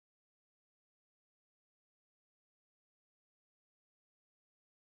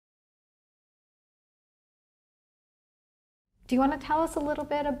Do you want to tell us a little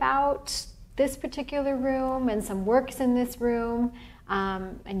bit about this particular room and some works in this room?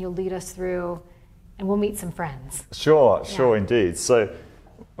 And you'll lead us through, and we'll meet some friends. Sure, indeed. So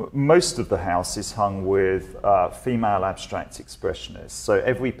most of the house is hung with female abstract expressionists. So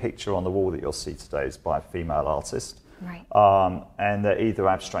every picture on the wall that you'll see today is by a female artist. Right. And they're either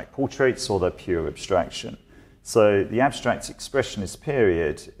abstract portraits or they're pure abstraction. So the abstract expressionist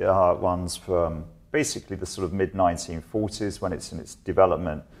period runs from basically the sort of mid-1940s when it's in its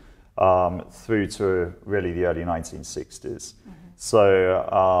development through to really the early 1960s.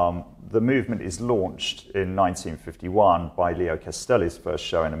 So the movement is launched in 1951 by Leo Castelli's first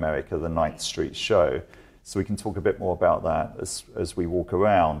show in America, the 9th Street Show. So we can talk a bit more about that as we walk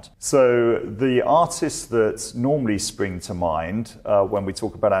around. So the artists that normally spring to mind when we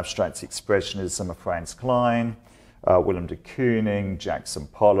talk about abstract expressionism are Franz Kline, Elaine de Kooning, Jackson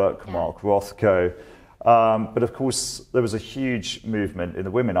Pollock, Mark Rothko. But of course, there was a huge movement in the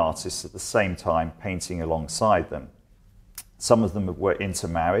women artists at the same time painting alongside them. Some of them were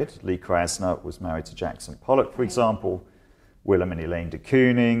intermarried. Lee Krasner was married to Jackson Pollock, for example. Willem and Elaine de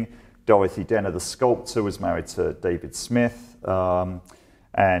Kooning. Dorothy Denner, the sculptor, was married to David Smith.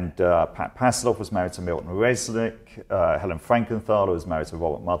 And Pat Passlof was married to Milton Resnick. Helen Frankenthaler was married to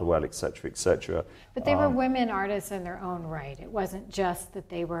Robert Motherwell, etc., etc. But they were women artists in their own right. It wasn't just that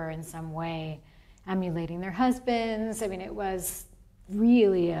they were in some way emulating their husbands. I mean, it was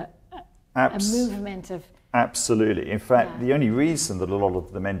really a movement of... Absolutely. In fact, the only reason that a lot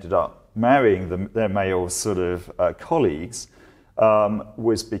of them ended up marrying their male sort of colleagues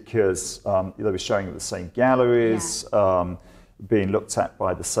was because they were showing at the same galleries, being looked at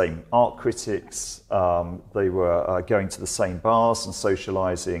by the same art critics. They were going to the same bars and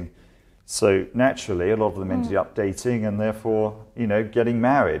socializing. So naturally, a lot of them ended up dating and therefore, getting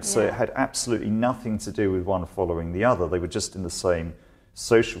married. So it had absolutely nothing to do with one following the other. They were just in the same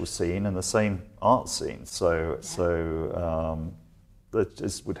social scene and the same art scene. So that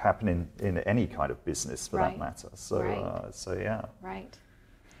just would happen in any kind of business for that matter. So Right.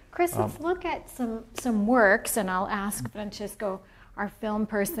 Chris, let's look at some works, and I'll ask Francesco, our film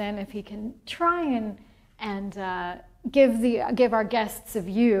person, if he can try and give our guests a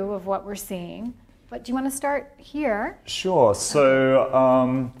view of what we're seeing. But do you want to start here? Sure.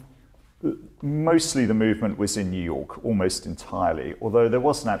 So mostly the movement was in New York, almost entirely, although there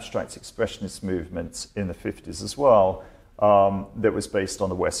was an abstract expressionist movement in the 50s as well that was based on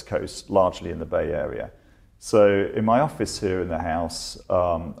the West Coast, largely in the Bay Area. So in my office here in the house,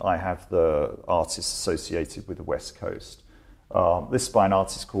 I have the artists associated with the West Coast. This is by an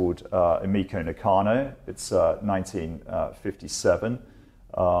artist called Emiko Nakano. It's 1957,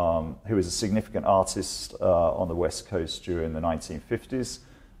 who was a significant artist on the West Coast during the 1950s.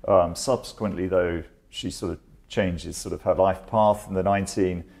 Subsequently, though, she sort of changes sort of her life path in the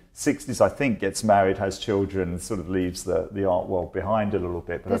 1960s, I think, gets married, has children, sort of leaves the art world behind a little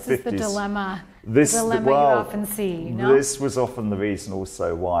bit. But this her 50s, is the dilemma you often see, no? This was often the reason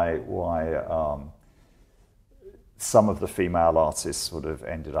also why some of the female artists sort of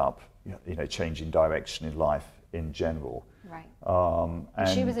ended up, changing direction in life in general. Right. And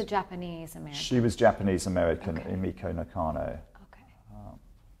she was a Japanese-American. She was Japanese-American, Emiko Nakano.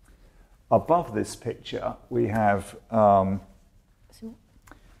 Above this picture, we have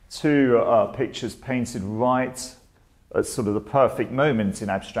two pictures painted right at sort of the perfect moment in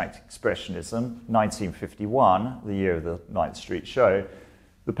abstract expressionism, 1951, the year of the 9th Street Show.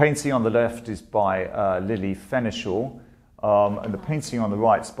 The painting on the left is by Lily Fenichel, and the painting on the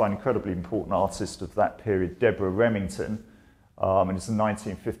right is by an incredibly important artist of that period, Deborah Remington, and it's a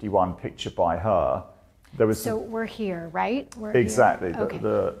 1951 picture by her. So we're here, right? Exactly. Okay.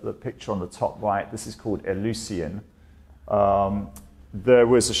 The picture on the top right, this is called Eleusian. There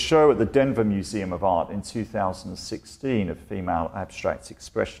was a show at the Denver Museum of Art in 2016 of female abstract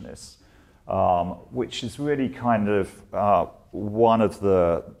expressionists, which is really kind of one of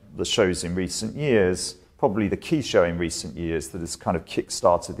the shows in recent years, probably the key show in recent years that has kind of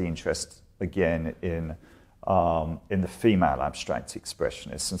kick-started the interest again in the female abstract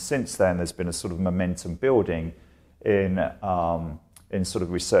expressionists. And since then, there's been a sort of momentum building in sort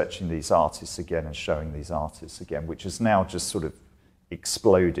of researching these artists again and showing these artists again, which is now just sort of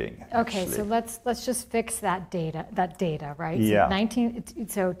exploding. Okay, so let's just fix that data, right? Yeah.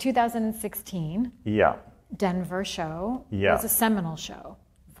 So 2016. Yeah. Denver show. Yeah. Was a seminal show.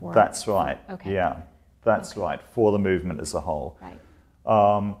 That's right. Okay. Yeah. That's right, for the movement as a whole. Right.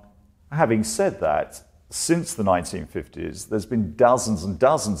 Having said that, since the 1950s, there's been dozens and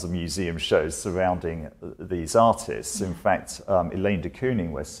dozens of museum shows surrounding these artists. In fact, Elaine de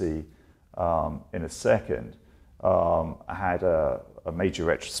Kooning, we'll see in a second, had a major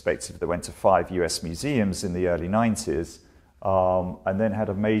retrospective that went to 5 US museums in the early 90s, and then had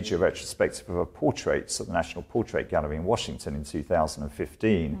a major retrospective of her portraits at the National Portrait Gallery in Washington in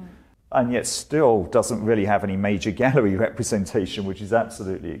 2015. And yet still doesn't really have any major gallery representation, which is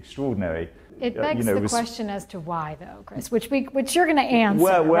absolutely extraordinary. It begs the question as to why, though, Chris, which you're going to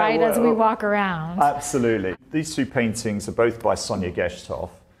answer, right, as we walk around. Absolutely. These two paintings are both by Sonia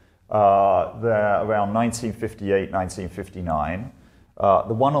Geshtov. They're around 1958, 1959.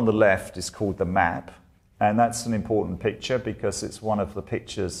 The one on the left is called The Map, and that's an important picture because it's one of the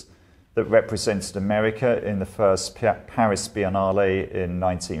pictures that represented America in the first Paris Biennale in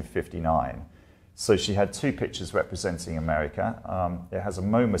 1959. So she had two pictures representing America. It has a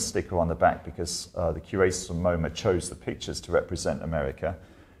MoMA sticker on the back because the curators from MoMA chose the pictures to represent America.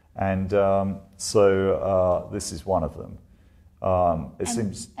 And so this is one of them.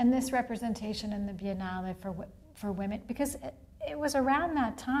 And this representation in the Biennale for women, because it was around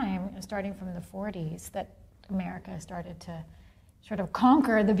that time, starting from the 40s, that America started to sort of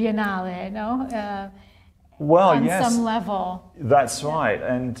conquer the Biennale, on some level. That's right.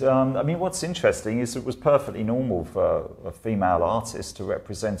 And I mean, what's interesting is it was perfectly normal for a female artist to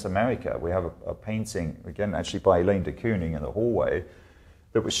represent America. We have a painting, again, actually by Elaine de Kooning in the hallway,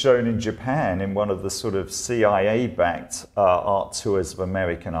 that was shown in Japan in one of the sort of CIA-backed art tours of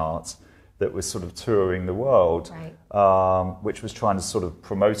American art that was sort of touring the world, right. Which was trying to sort of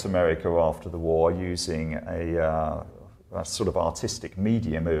promote America after the war using a sort of artistic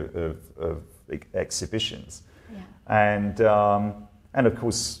medium of exhibitions. Yeah. And of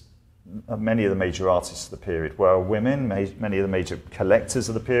course, many of the major artists of the period were women, many of the major collectors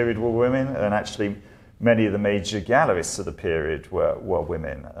of the period were women, and actually many of the major gallerists of the period were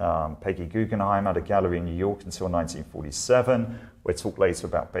women. Peggy Guggenheim had a gallery in New York until 1947. We'll talk later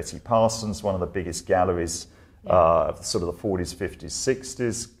about Betty Parsons, one of the biggest galleries of sort of the 40s, 50s,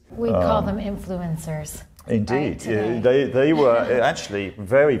 60s. We call them influencers. Indeed. Right, they were actually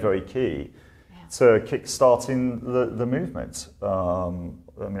very, very key to kick-starting the movement. I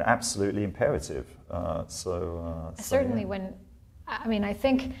mean, absolutely imperative. Certainly when, I mean, I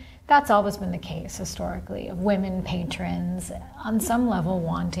think that's always been the case historically, of women patrons on some level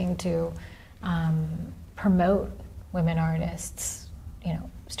wanting to promote women artists,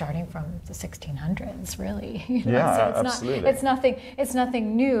 starting from the 1600s, really. Yeah, so it's absolutely. It's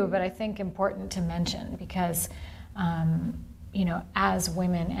nothing new, but I think important to mention because, as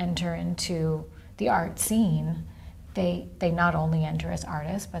women enter into the art scene, they not only enter as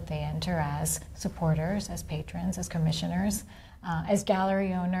artists, but they enter as supporters, as patrons, as commissioners, as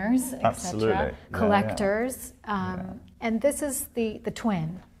gallery owners, etc., collectors. And this is the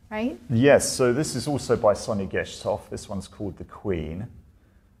twin, right? Yes, so this is also by Sonia Geshtov. This one's called The Queen.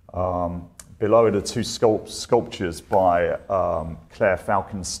 Below it are two sculptures by Claire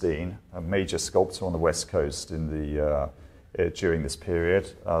Falkenstein, a major sculptor on the West Coast during this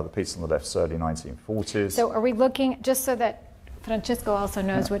period. The piece on the left is early 1940s. So are we looking, just so that Francisco also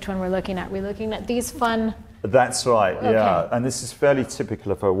knows which one we're looking at these fun... That's right, okay. Yeah. And this is fairly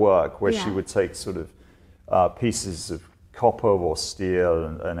typical of her work, where she would take sort of pieces of copper or steel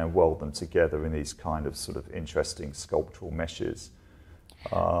and then weld them together in these kind of sort of interesting sculptural meshes.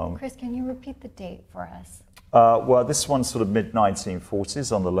 Chris, can you repeat the date for us? Well, this one's sort of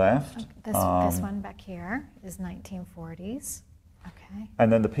mid-1940s on the left. This one back here is 1940s. Okay.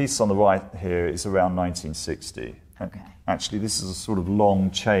 And then the piece on the right here is around 1960. Okay. Actually, this is a sort of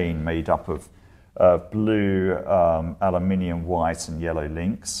long chain made up of blue, aluminium, white, and yellow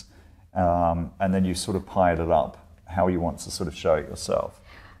links. And then you sort of pile it up how you want to sort of show it yourself.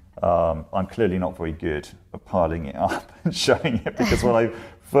 I'm clearly not very good at piling it up and showing it, because when I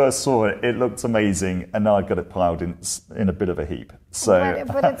first saw it, it looked amazing, and now I've got it piled in a bit of a heap. So,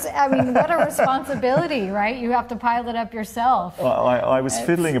 but it's, I mean, what a responsibility, right? You have to pile it up yourself. I was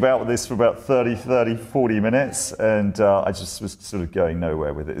fiddling about with this for about 40 minutes, and I just was sort of going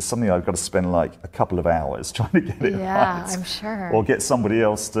nowhere with it. It's something I've got to spend like a couple of hours trying to get it right. Yeah, I'm sure. Or get somebody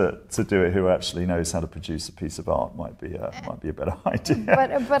else to do it who actually knows how to produce a piece of art might be a better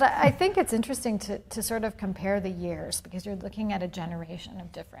idea. But I think it's interesting to sort of compare the years, because you're looking at a generation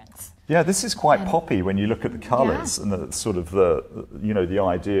of difference. Yeah, this is quite poppy when you look at the colours and the sort of the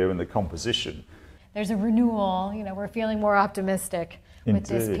idea and the composition. There's a renewal. We're feeling more optimistic with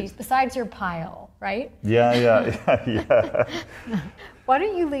this piece. Besides your pile, right? Yeah. Why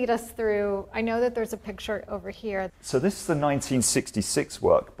don't you lead us through? I know that there's a picture over here. So this is the 1966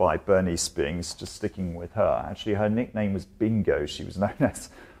 work by Bernice Bings. Just sticking with her. Actually, her nickname was Bingo. She was known as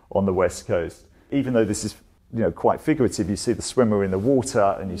on the West Coast. Even though this is quite figurative. You see the swimmer in the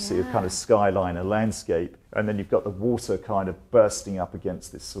water, and you see a kind of skyline, a landscape, and then you've got the water kind of bursting up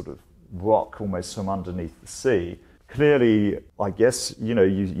against this sort of rock almost from underneath the sea. Clearly, I guess,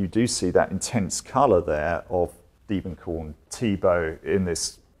 you do see that intense colour there of Diebenkorn, Thibaut in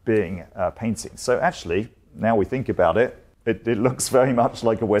this being painting. So actually, now we think about it, it looks very much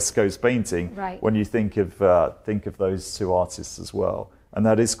like a West Coast painting when you think of those two artists as well. And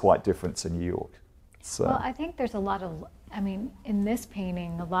that is quite different to New York. So. Well, I think there's a lot of, in this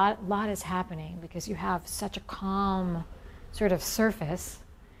painting, a lot is happening because you have such a calm sort of surface,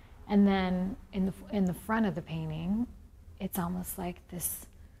 and then in the front of the painting, it's almost like this,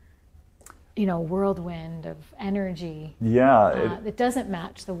 whirlwind of energy. Yeah. That doesn't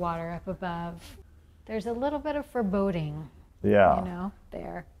match the water up above. There's a little bit of foreboding,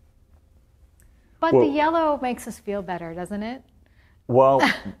 there. But the yellow makes us feel better, doesn't it? Well,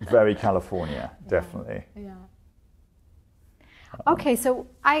 very California, definitely. Yeah. Okay, so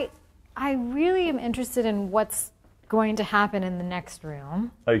I really am interested in what's going to happen in the next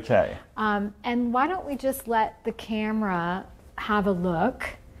room. Okay. And why don't we just let the camera have a look?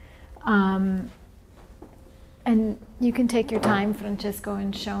 And you can take your time, Francesco,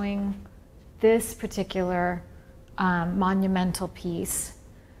 in showing this particular monumental piece.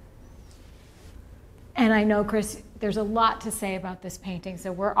 And I know, Chris, there's a lot to say about this painting,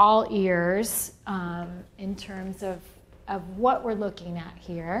 so we're all ears in terms of what we're looking at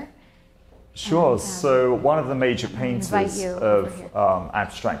here. Sure. So one of the major painters of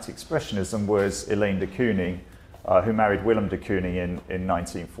abstract expressionism was Elaine de Kooning, who married Willem de Kooning in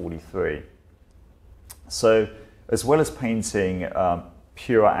 1943. So as well as painting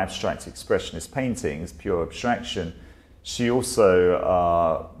pure abstract expressionist paintings, pure abstraction, she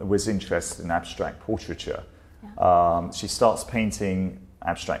also was interested in abstract portraiture. She starts painting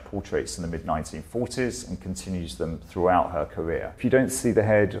abstract portraits in the mid-1940s and continues them throughout her career. If you don't see the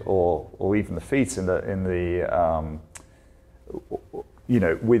head or even the feet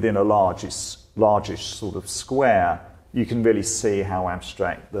within a largish sort of square, you can really see how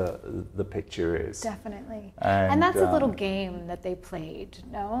abstract the picture is. Definitely. And that's a little game that they played,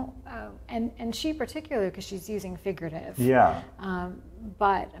 no? And she particularly, because she's using figurative. Yeah.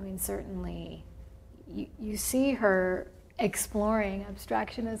 But, certainly, you see her exploring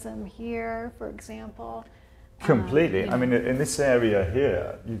abstractionism here, for example. Completely. In this area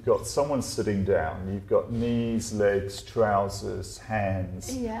here, you've got someone sitting down, you've got knees, legs, trousers,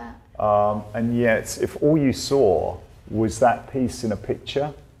 hands. Yeah. And yet, if all you saw was that piece in a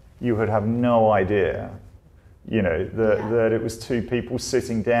picture, you would have no idea, that it was two people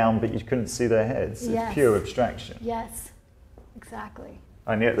sitting down, but you couldn't see their heads. Yes. It's pure abstraction. Yes, exactly.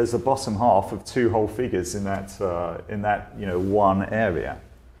 And yet there's a bottom half of two whole figures in that one area.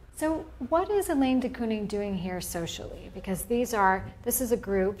 So what is Elaine de Kooning doing here socially? Because this is a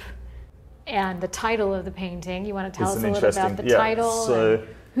group, and the title of the painting, you want to tell us a little about the title and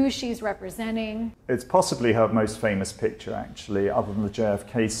who she's representing? It's possibly her most famous picture, actually, other than the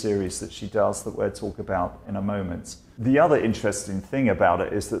JFK series that she does that we'll talk about in a moment. The other interesting thing about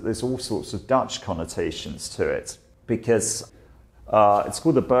it is that there's all sorts of Dutch connotations to it, because it's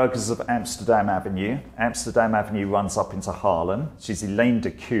called the Burgers of Amsterdam Avenue. Amsterdam Avenue runs up into Haarlem. She's Elaine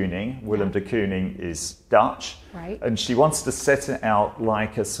de Kooning. Willem de Kooning is Dutch. Right. And she wants to set it out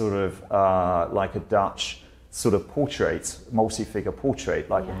like a sort of, like a Dutch sort of portrait, multi-figure portrait,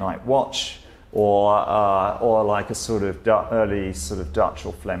 like the Night Watch, or like a sort of early sort of Dutch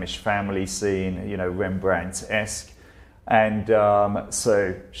or Flemish family scene, Rembrandt-esque. And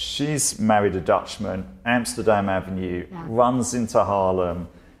so she's married a Dutchman. Amsterdam Avenue runs into Haarlem.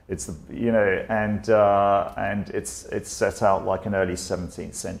 It's and it's set out like an early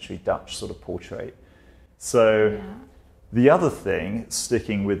 17th century Dutch sort of portrait. So the other thing,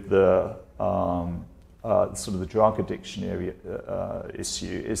 sticking with the sort of the drug addiction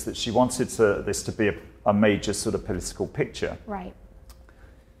issue, is that she wanted this to be a major sort of political picture. Right.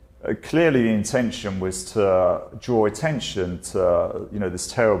 Clearly, the intention was to draw attention to this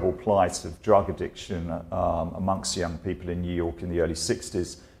terrible plight of drug addiction amongst young people in New York in the early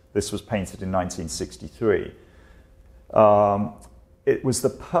 60s. This was painted in 1963. It was the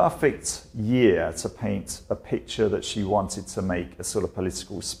perfect year to paint a picture that she wanted to make a sort of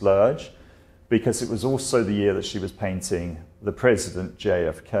political splurge, because it was also the year that she was painting the president,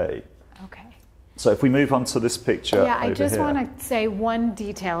 JFK. Okay. So if we move on to this picture, I just here. want to say one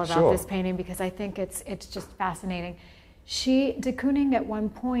detail about this painting, because I think it's just fascinating. De Kooning at one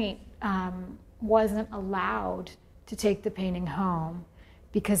point wasn't allowed to take the painting home,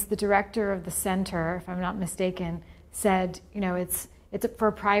 because the director of the center, if I'm not mistaken, said, it's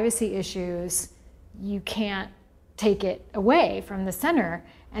for privacy issues, you can't take it away from the center.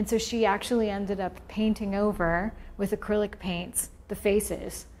 And so she actually ended up painting over with acrylic paints the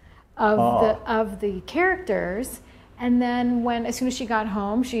faces of the characters. And then as soon as she got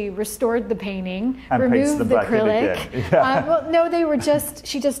home, she restored the painting, and removed the acrylic. Yeah. Well, no,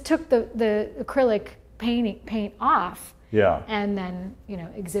 she just took the acrylic paint off. Yeah. And then,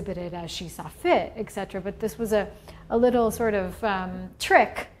 exhibited as she saw fit, etc. But this was a little sort of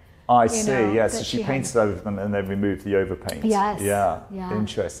trick. I see, yeah. So she painted over them and then removed the overpaint. Yes. Yeah.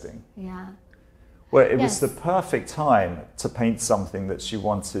 Interesting. Yeah. Well, it was the perfect time to paint something that she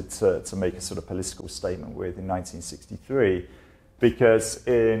wanted to make a sort of political statement with in 1963, because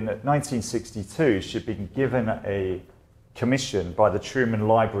in 1962 she'd been given a commission by the Truman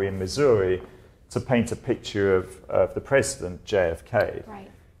Library in Missouri to paint a picture of the president, JFK. Right.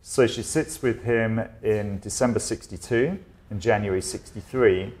 So she sits with him in December 62 and January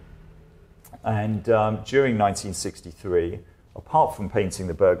 63. And during 1963, apart from painting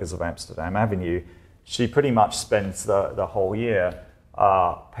the burghers of Amsterdam Avenue, she pretty much spends the whole year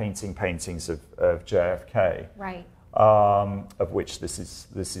painting paintings of JFK. Right. Of which this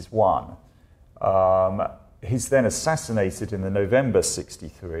is one. He's then assassinated in the November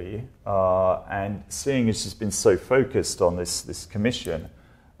 63, and seeing as she's been so focused on this commission,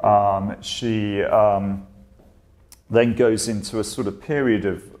 she then goes into a sort of period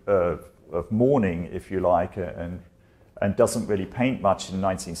of mourning, if you like, and doesn't really paint much in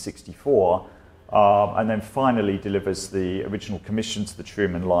 1964, and then finally delivers the original commission to the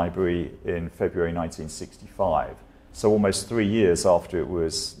Truman Library in February 1965. So almost 3 years after it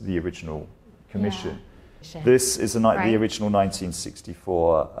was the original commission. Yeah. This is the original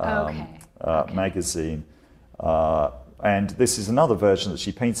 1964 magazine. And this is another version that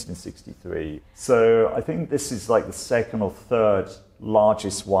she painted in 63. So I think this is like the second or third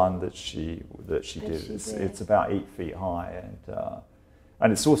largest one that she did. It's about 8 feet high,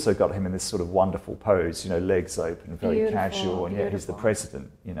 and it's also got him in this sort of wonderful pose, legs open, very casual, and yet he's the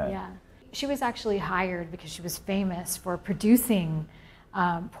president. Yeah, she was actually hired because she was famous for producing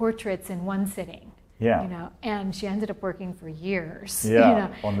portraits in one sitting. Yeah. And she ended up working for years.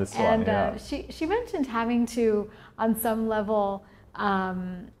 Yeah, on this one. And she mentioned having to, on some level,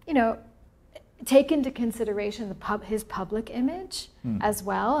 take into consideration his public image as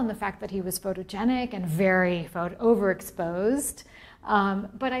well, and the fact that he was photogenic and very overexposed.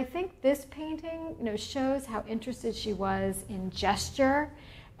 But I think this painting, shows how interested she was in gesture,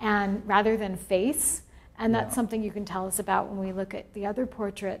 and rather than face. And that's something you can tell us about when we look at the other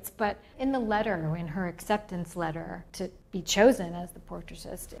portraits. But in the letter, in her acceptance letter to be chosen as the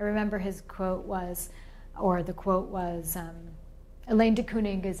portraitist, I remember his quote was, Elaine de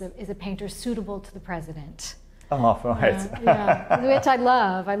Kooning is a painter suitable to the president. Oh, right. Which I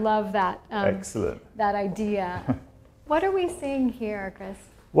love. I love that. Excellent. That idea. What are we seeing here, Chris?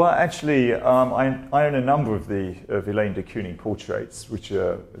 Well, actually, I own a number of Elaine de Kooning portraits, which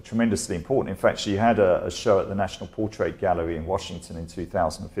are tremendously important. In fact, she had a show at the National Portrait Gallery in Washington in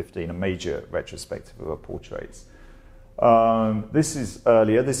 2015, a major retrospective of her portraits. This is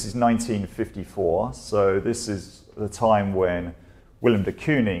earlier. This is 1954, so this is the time when Willem de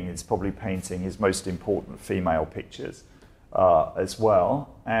Kooning is probably painting his most important female pictures as well.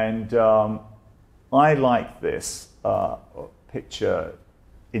 And I like this picture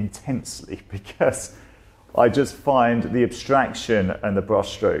intensely because I just find the abstraction and the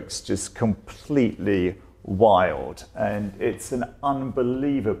brushstrokes just completely wild, and it's an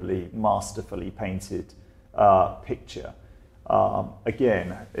unbelievably masterfully painted picture.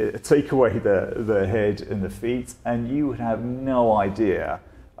 Again, take away the head and the feet and you would have no idea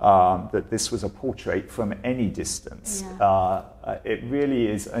that this was a portrait from any distance. Yeah. It really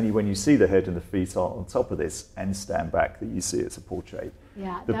is only when you see the head and the feet on top of this and stand back that you see it's a portrait.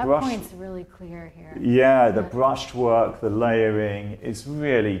 Yeah, that point's really clear here. Yeah, the brushed work, the layering is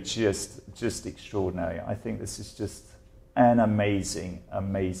really just extraordinary. I think this is just an amazing,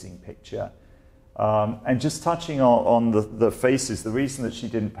 amazing picture. And just touching on the faces, the reason that she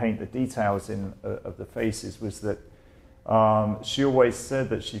didn't paint the details of the faces was that she always said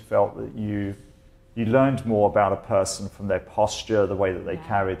that she felt that you learned more about a person from their posture, the way that they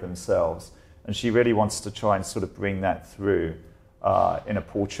carried themselves. And she really wants to try and sort of bring that through in a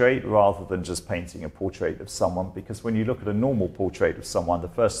portrait rather than just painting a portrait of someone, because when you look at a normal portrait of someone, the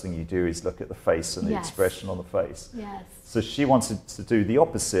first thing you do is look at the face and the expression on the face. Yes. So she wanted to do the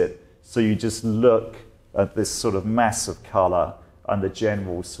opposite, so you just look at this sort of mass of colour and the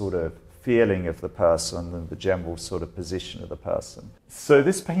general sort of feeling of the person and the general sort of position of the person. So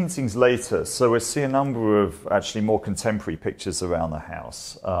this painting's later, so we see a number of actually more contemporary pictures around the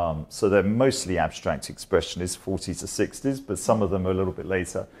house. So they're mostly abstract expressionists, 40s to 60s, but some of them are a little bit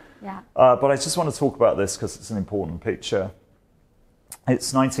later. Yeah. But I just want to talk about this because it's an important picture.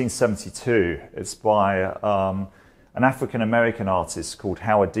 It's 1972. It's by an African-American artist called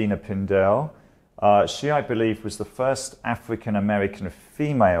Hartigan Pindell. She, I believe, was the first African-American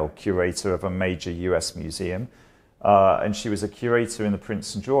female curator of a major US museum. And she was a curator in the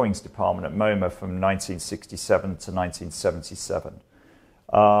prints and drawings department at MoMA from 1967 to 1977.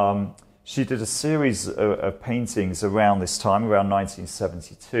 She did a series of paintings around this time, around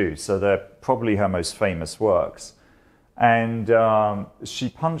 1972, so they're probably her most famous works. And she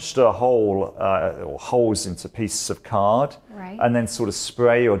punched a hole, or holes into pieces of card, right, and then sort of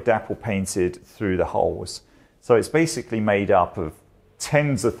spray or dapple painted through the holes. So it's basically made up of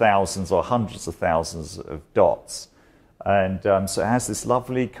tens of thousands or hundreds of thousands of dots. And so it has this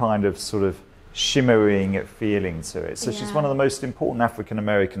lovely kind of sort of shimmering feeling to it. So she's one of the most important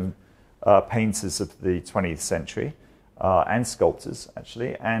African-American painters of the 20th century, and sculptors,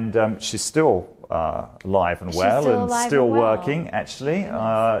 actually. And she's still alive and well, and still working, actually.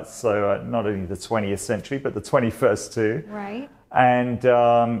 So not only the 20th century, but the 21st too. Right. And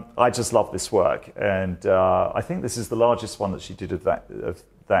I just love this work. And I think this is the largest one that she did of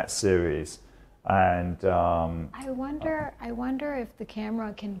that series. And I wonder if the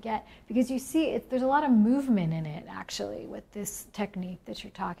camera can get, because you see there's a lot of movement in it actually with this technique that you're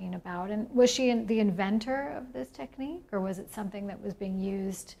talking about. And was she the inventor of this technique, or was it something that was being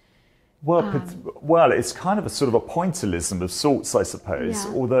used? Well, it's kind of a sort of a pointillism of sorts, I suppose.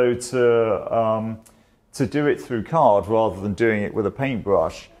 Yeah. Although to do it through card rather than doing it with a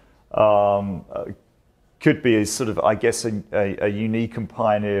paintbrush could be a sort of, I guess, a unique and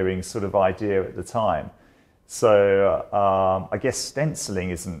pioneering sort of idea at the time. So I guess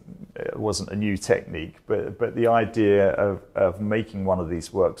stenciling wasn't a new technique, but the idea of making one of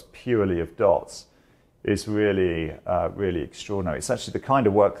these works purely of dots is really, really extraordinary. It's actually the kind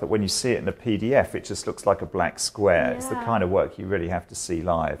of work that when you see it in a PDF, it just looks like a black square. Yeah. It's the kind of work you really have to see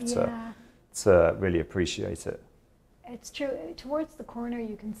live to really appreciate it. It's true. Towards the corner,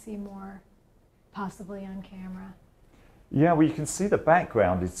 you can see more, possibly on camera. Yeah, well, you can see the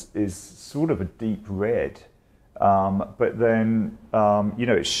background is sort of a deep red, but then,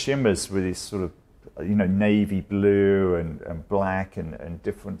 it shimmers with this sort of, navy blue and black and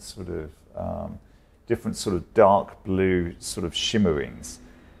different sort of dark blue sort of shimmerings.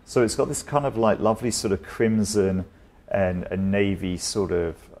 So it's got this kind of like lovely sort of crimson and a navy sort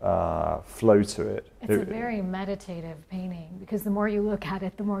of flow to it. It's a very meditative painting because the more you look at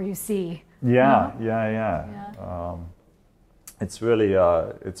it, the more you see. Yeah. It's really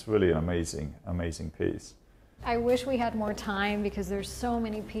an amazing piece. I wish we had more time because there's so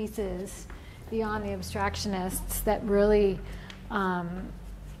many pieces beyond the abstractionists that really, are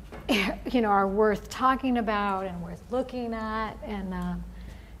worth talking about and worth looking at. And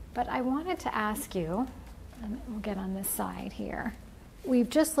but I wanted to ask you, and we'll get on this side here. We've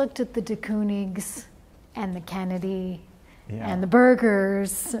just looked at the de Koonings and the Kennedy and the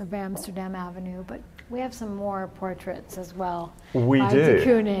Burgers of Amsterdam Avenue, but we have some more portraits as well. We by do. De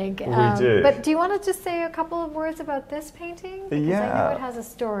Kooning. We do. But do you want to just say a couple of words about this painting? Because I know it has a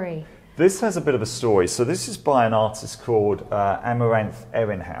story. This has a bit of a story. So this is by an artist called Amaranth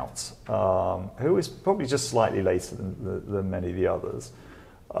Ehrenhout, who is probably just slightly later than many of the others.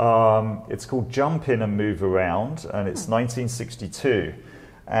 It's called Jump In and Move Around, and it's 1962.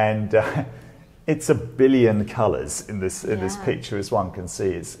 And it's a billion colours in this picture, as one can see.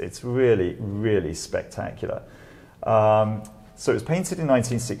 It's really, really spectacular. So it was painted in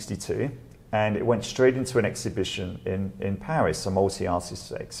 1962, and it went straight into an exhibition in Paris, a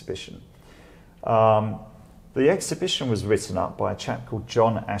multi-artist exhibition. The exhibition was written up by a chap called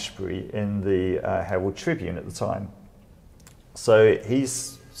John Ashbery in the Herald Tribune at the time. So he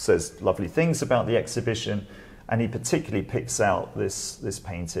says lovely things about the exhibition, and he particularly picks out this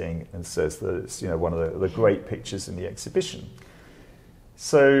painting and says that it's one of the great pictures in the exhibition.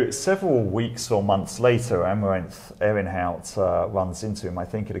 So several weeks or months later, Amaranth Ehrenhout runs into him, I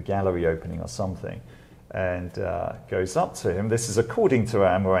think at a gallery opening or something, and goes up to him. This is according to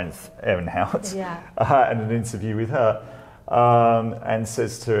Amaranth Ehrenhout, and an interview with her, and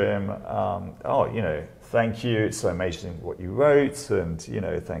says to him, thank you, it's so amazing what you wrote, and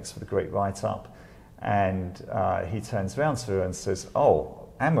thanks for the great write-up. And he turns around to her and says, "Oh,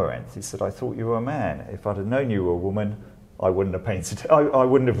 Amaranth," he said, "I thought you were a man. If I'd have known you were a woman, I wouldn't have painted it. I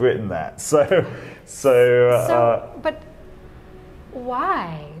wouldn't have written that." But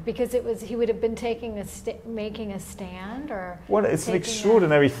Why? Because he would have been taking making a stand, or well, it's an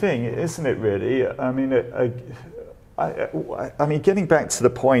extraordinary thing, isn't it? Really, I mean, I mean, getting back to the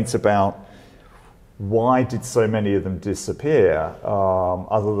point about why did so many of them disappear,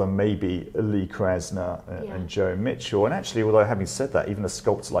 other than maybe Lee Krasner and Joe Mitchell? And actually, although having said that, even a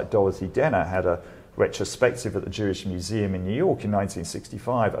sculptor like Dorothy Denner had a retrospective at the Jewish Museum in New York in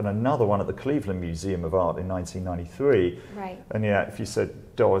 1965, and another one at the Cleveland Museum of Art in 1993. Right. And yeah, if you said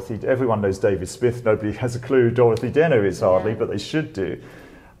Dorothy, everyone knows David Smith, nobody has a clue who Dorothy Denner is hardly, but they should do.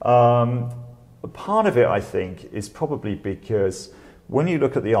 Part of it, I think, is probably because when you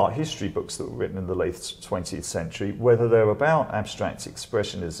look at the art history books that were written in the late 20th century, whether they're about abstract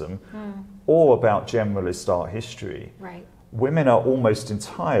expressionism or about generalist art history, women are almost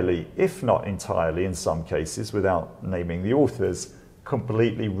entirely, if not entirely in some cases, without naming the authors,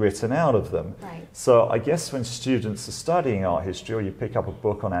 completely written out of them. Right. So I guess when students are studying art history, or you pick up a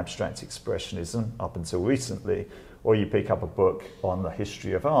book on abstract expressionism up until recently, or you pick up a book on the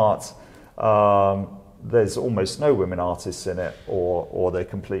history of art, there's almost no women artists in it, or they're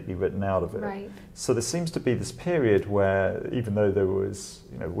completely written out of it. Right. So there seems to be this period where, even though there was,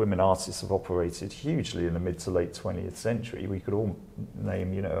 women artists have operated hugely in the mid to late 20th century, we could all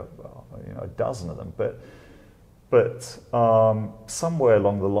name, a dozen of them, but somewhere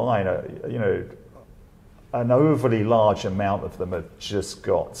along the line, an overly large amount of them have just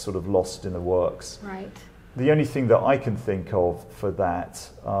got sort of lost in the works. Right. The only thing that I can think of for that,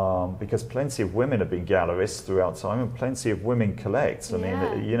 because plenty of women have been gallerists throughout time, and plenty of women collect. I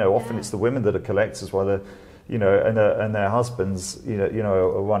mean, often it's the women that are collectors, while and their husbands,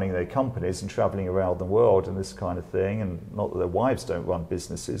 are running their companies and traveling around the world and this kind of thing. And not that their wives don't run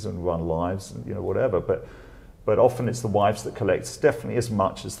businesses and run lives and whatever, but often it's the wives that collect definitely as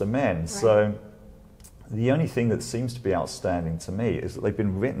much as the men. Right. So the only thing that seems to be outstanding to me is that they've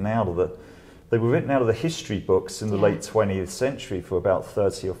been written out of the. They were written out of the history books in the late 20th century for about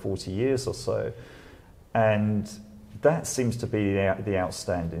 30 or 40 years or so. And that seems to be the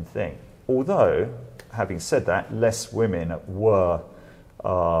outstanding thing. Although, having said that, less women were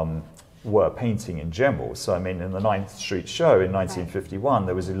painting in general. So, I mean, in the 9th Street show in 1951,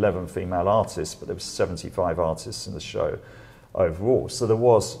 there was 11 female artists, but there were 75 artists in the show overall. So there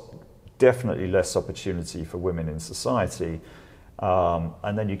was definitely less opportunity for women in society.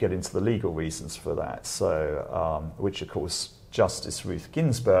 And then you get into the legal reasons for that, so which of course Justice Ruth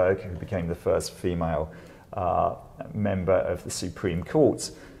Ginsburg, who became the first female member of the Supreme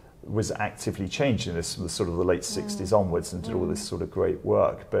Court, was actively changing this from the sort of the late 60s onwards, and did all this sort of great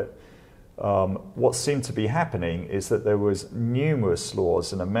work. But what seemed to be happening is that there was numerous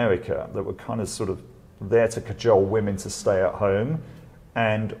laws in America that were kind of sort of there to cajole women to stay at home,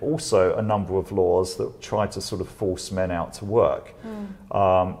 and also a number of laws that tried to sort of force men out to work.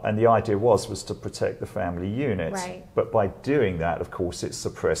 And the idea was to protect the family unit. Right. But by doing that, of course, it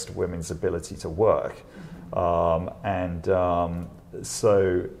suppressed women's ability to work.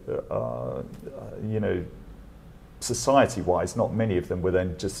 Society-wise, not many of them were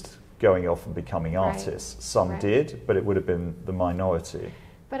then just going off and becoming artists. Some did, but it would have been the minority.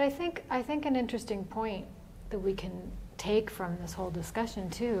 But I think an interesting point that we can take from this whole discussion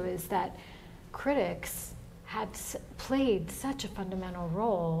too is that critics had played such a fundamental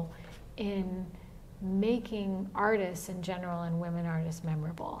role in making artists in general and women artists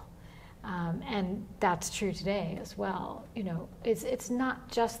memorable, and that's true today as well. It's not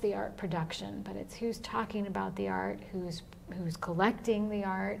just the art production, but it's who's talking about the art, who's collecting the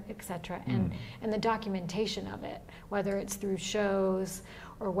art, etc., and the documentation of it, whether it's through shows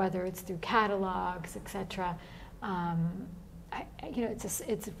or whether it's through catalogs, etc.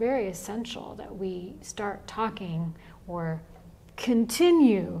 It's very essential that we start talking or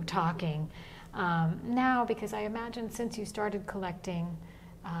continue talking now, because I imagine since you started collecting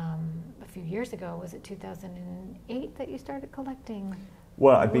a few years ago, was it 2008 that you started collecting?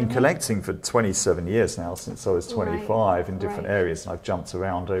 Well, I've been collecting for 27 years now, since I was 25, in different areas, and I've jumped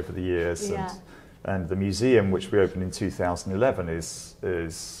around over the years. And the museum, which we opened in 2011,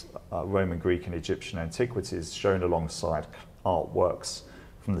 is Roman, Greek and Egyptian antiquities shown alongside artworks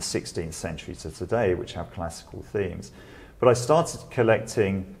from the 16th century to today, which have classical themes. But I started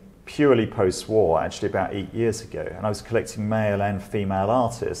collecting purely post-war, actually about 8 years ago, and I was collecting male and female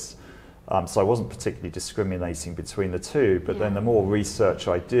artists. So I wasn't particularly discriminating between the two, but then the more research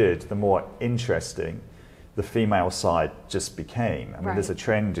I did, the more interesting the female side just became. I mean, there's a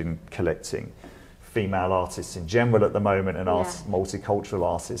trend in collecting female artists in general at the moment, and multicultural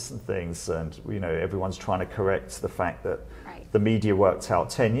artists and things, and everyone's trying to correct the fact that the media worked out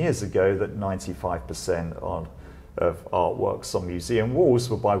 10 years ago that 95% of artworks on museum walls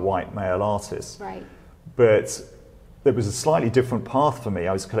were by white male artists. Right. But there was a slightly different path for me.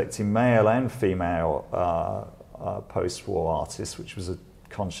 I was collecting male and female post-war artists, which was a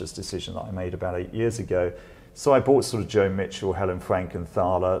conscious decision that I made about 8 years ago. So I bought sort of Joe Mitchell, Helen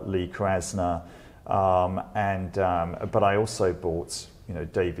Frankenthaler, Lee Krasner, but I also bought, you know,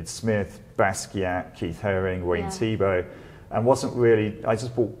 David Smith, Basquiat, Keith Haring, Wayne Thiebaud, and wasn't really, I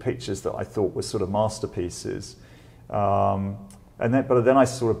just bought pictures that I thought were sort of masterpieces. But then I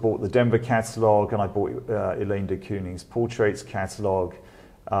sort of bought the Denver catalogue, and I bought Elaine de Kooning's portraits catalogue,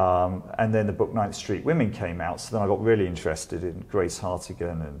 and then the book 9th Street Women came out, so then I got really interested in Grace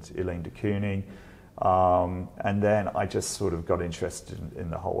Hartigan and Elaine de Kooning, and then I just sort of got interested in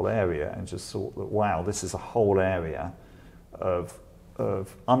the whole area and just thought that, wow, this is a whole area of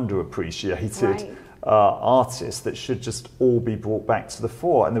underappreciated artists that should just all be brought back to the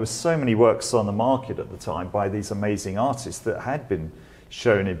fore. And there were so many works on the market at the time by these amazing artists that had been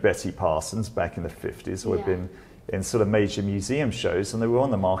shown in Betty Parsons back in the 50s, or had been in sort of major museum shows, and they were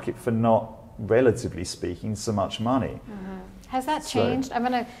on the market for not, relatively speaking, so much money. Has that changed?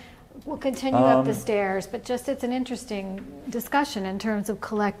 We'll continue up the stairs, but just it's an interesting discussion in terms of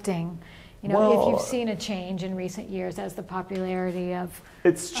collecting. You know, if you've seen a change in recent years as the popularity of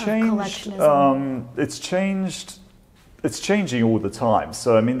collectionism. It's changing all the time.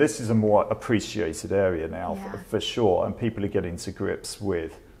 So, I mean, this is a more appreciated area now, for sure, and people are getting to grips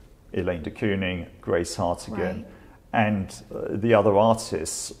with Elaine de Kooning, Grace Hartigan, and the other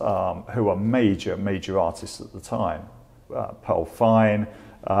artists who are major artists at the time. Perle Fine,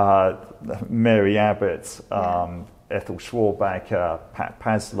 Mary Abbott, Ethel Schwarbacker, Pat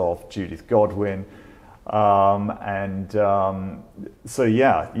Passlof, Judith Godwin, so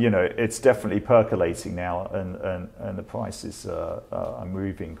yeah, you know, it's definitely percolating now, and the prices are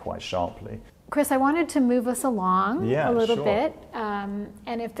moving quite sharply. Chris, I wanted to move us along a little bit, and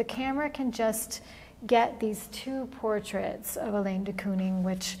if the camera can just get these two portraits of Elaine de Kooning,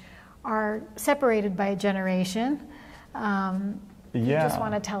 which are separated by a generation. You just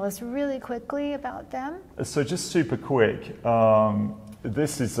want to tell us really quickly about them? So just super quick,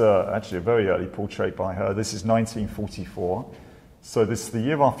 this is actually a very early portrait by her. This is 1944. So this is the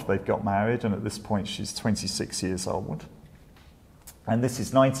year after they've got married, and at this point she's 26 years old. And this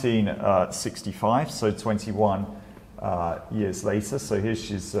is 1965, so 21 years later. So here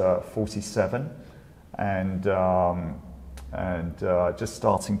she's 47, and just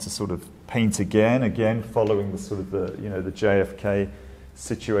starting to sort of paint again, following the sort of the JFK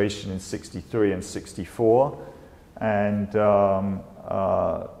situation in 63 and 64, and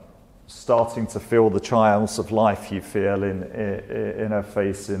starting to feel the trials of life you feel in her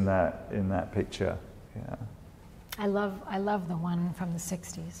face in that picture. Yeah. I love the one from the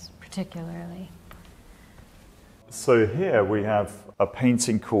 60s particularly. So here we have a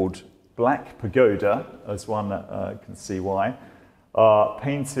painting called Black Pagoda, as one can see why.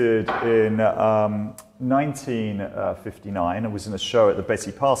 Painted in 1959. It was in a show at the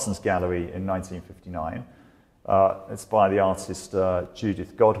Betty Parsons Gallery in 1959. It's by the artist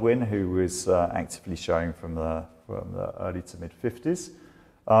Judith Godwin, who was actively showing from the early to mid-50s.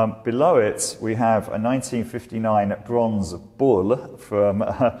 Below it, we have a 1959 bronze bull from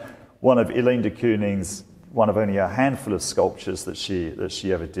one of Elaine de Kooning's, one of only a handful of sculptures that she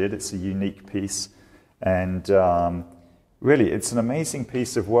ever did. It's a unique piece, and really, it's an amazing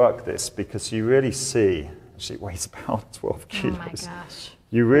piece of work, this, because you really see, actually it weighs about 12 kilos. Oh my gosh.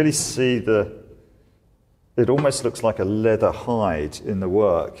 You really see it almost looks like a leather hide in the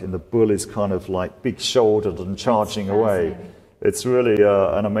work, and the bull is kind of like big-shouldered and charging away. It's really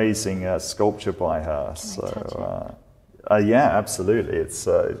an amazing sculpture by her. Yeah, absolutely. It's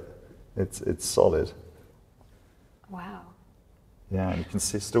solid. Wow. Yeah, you can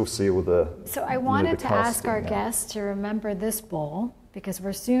still see all the. So I wanted to ask our guests to remember this bull, because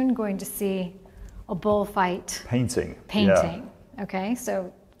we're soon going to see a bullfight painting. Yeah. Okay,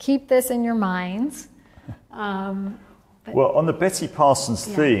 so keep this in your minds. Well, on the Betty Parsons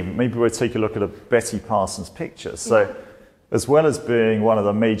theme, maybe we'll take a look at a Betty Parsons picture. So, as well as being one of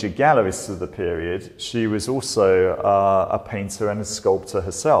the major gallerists of the period, she was also a painter and a sculptor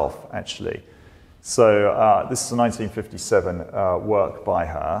herself, actually. So this is a 1957 work by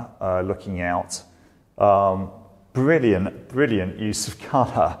her, looking out. Brilliant use of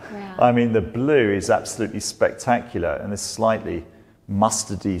colour. Yeah. I mean, the blue is absolutely spectacular, and this slightly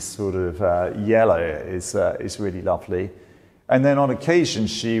mustardy sort of yellow is really lovely. And then on occasion,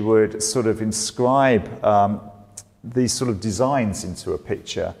 she would sort of inscribe these sort of designs into a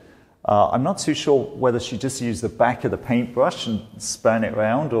picture. I'm not too sure whether she just used the back of the paintbrush and span it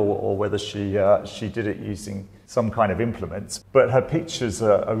around, or whether she did it using some kind of implement. But her pictures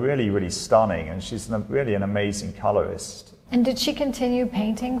are really, really stunning, and she's really an amazing colorist. And did she continue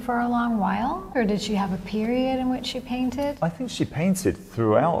painting for a long while, or did she have a period in which she painted? I think she painted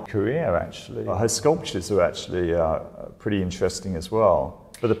throughout her career, actually. Her sculptures are actually pretty interesting as well.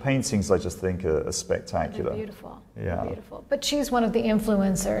 But the paintings, I just think, are spectacular. They're beautiful. Yeah. They're beautiful. But she's one of the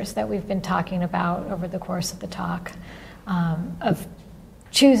influencers that we've been talking about over the course of the talk, of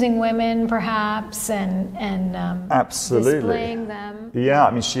choosing women, perhaps, and absolutely displaying them. Yeah,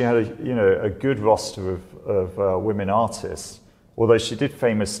 I mean, she had a good roster of women artists. Although she did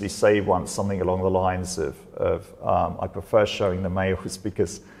famously say once something along the lines of I prefer showing the males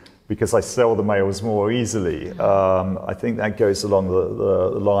because I sell the males more easily. I think that goes along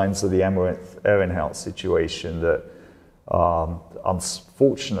the lines of the Amaranth Ehrenhout situation, that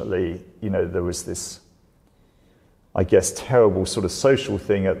unfortunately, there was this, I guess, terrible sort of social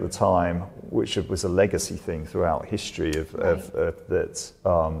thing at the time, which was a legacy thing throughout history of that,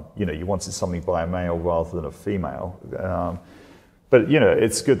 you wanted something by a male rather than a female. But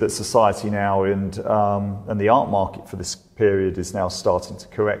it's good that society now and the art market for this period is now starting to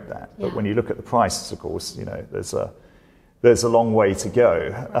correct that. Yeah. But when you look at the prices, of course, there's a long way to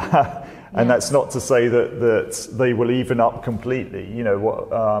go, and that's not to say that they will even up completely.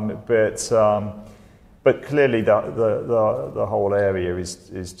 But clearly the whole area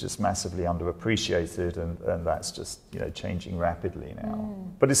is just massively underappreciated, and that's just changing rapidly now.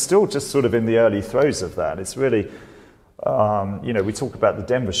 But it's still just sort of in the early throes of that. It's really. We talk about the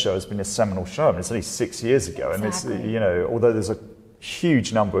Denver show as being a seminal show, and it's only 6 years ago. Exactly. And it's, although there's a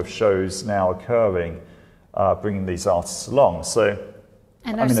huge number of shows now occurring, bringing these artists along.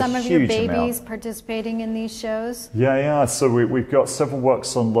 And are some of your babies participating in these shows? Yeah. So we've got several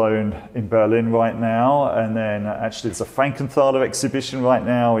works on loan in Berlin right now, and then actually there's a Frankenthaler exhibition right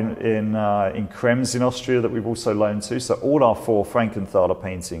now in Krems in Austria that we've also loaned to. So all our 4 Frankenthaler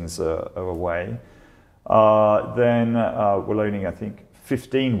paintings are away. Then we're loaning, I think,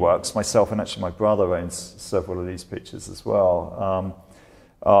 15 works. Myself and actually my brother owns several of these pictures as well,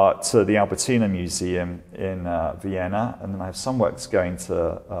 to the Albertina Museum in Vienna. And then I have some works going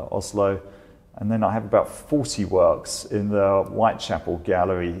to Oslo. And then I have about 40 works in the Whitechapel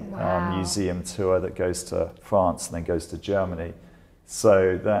Gallery Museum tour that goes to France and then goes to Germany.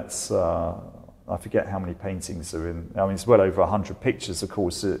 So that's... I forget how many paintings are in... I mean, it's well over 100 pictures, of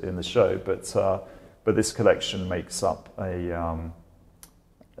course, in the show, but this collection makes up a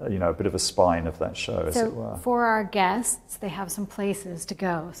bit of a spine of that show, as it were. So for our guests, they have some places to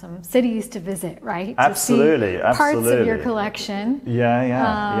go, some cities to visit, right? Absolutely, to see parts of your collection.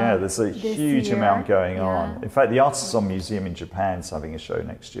 Yeah. There's a huge amount going on. In fact, the Artisan Museum in Japan is having a show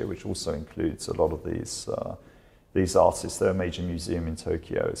next year, which also includes a lot of these artists. They're a major museum in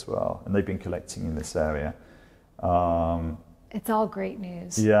Tokyo as well, and they've been collecting in this area. It's all great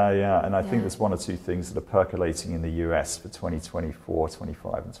news. Yeah, and I think there's 1 or 2 things that are percolating in the US for 2024,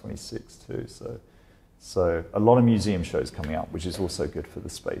 25 and 26 too. So a lot of museum shows coming up, which is also good for the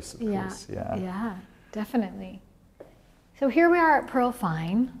space, of course. Yeah, definitely. So here we are at Perle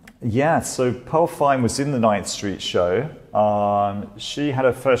Fine. Yeah, so Perle Fine was in the 9th Street show. She had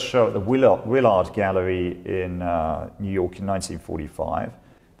her first show at the Willard Gallery in New York in 1945.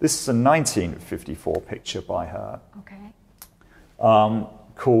 This is a 1954 picture by her. Okay.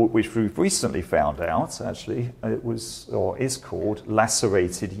 Called, which we've recently found out, actually, it was, or is called,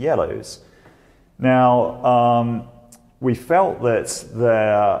 Lacerated Yellows. Now, we felt that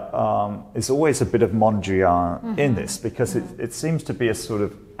there is always a bit of Mondrian in this, because it seems to be a sort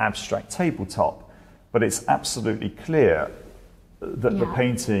of abstract tabletop, but it's absolutely clear that the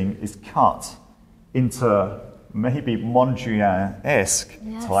painting is cut into maybe Mondrian-esque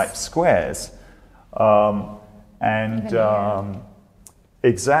type squares.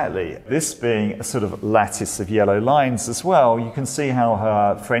 Exactly. This being a sort of lattice of yellow lines as well, you can see how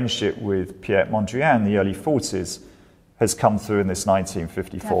her friendship with Pierre Mondrian in the early 40s has come through in this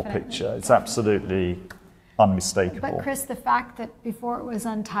 1954 picture. It's absolutely unmistakable. But Chris, the fact that before it was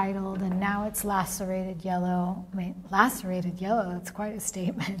untitled and now it's lacerated yellow, lacerated yellow, that's quite a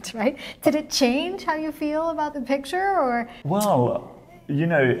statement, right? Did it change how you feel about the picture, or? Well,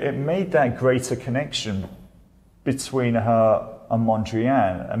 it made that greater connection between her and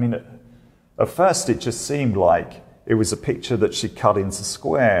Mondrian. I mean, at first it just seemed like it was a picture that she cut into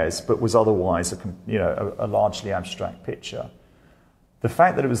squares, but was otherwise a largely abstract picture. The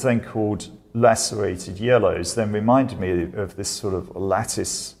fact that it was then called Lacerated Yellows then reminded me of this sort of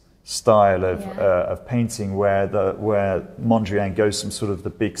lattice style of painting where Mondrian goes from sort of the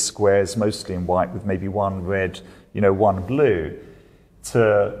big squares, mostly in white, with maybe one red, one blue,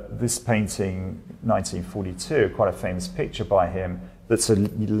 to this painting, 1942, quite a famous picture by him, that's a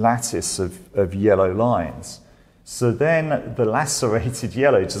lattice of yellow lines. So then the lacerated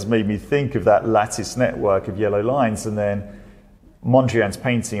yellow just made me think of that lattice network of yellow lines, and then Mondrian's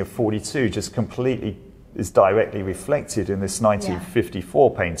painting of 42 just completely is directly reflected in this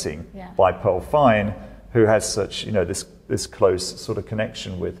 1954 painting by Perle Fine, who has such, this close sort of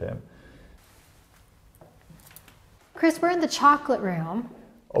connection with him. Chris, we're in the chocolate room.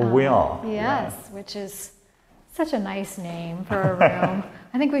 Oh, we are? Yes, which is such a nice name for a room.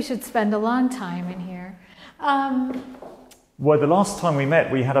 I think we should spend a long time in here. Well, the last time we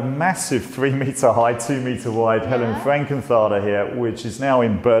met, we had a massive 3-meter high, 2-meter wide Helen Frankenthaler here, which is now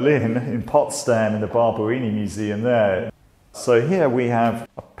in Berlin, in Potsdam, in the Barberini Museum there. So here we have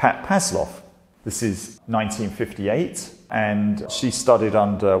Passlof. This is 1958, and she studied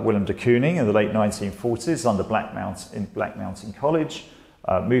under Elaine de Kooning in the late 1940s under Black Mountain College,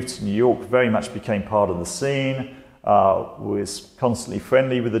 moved to New York, very much became part of the scene, was constantly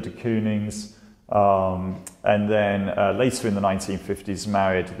friendly with the de Koonings, and then later in the 1950s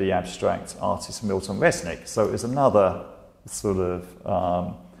married the abstract artist Milton Resnick. So it was another sort of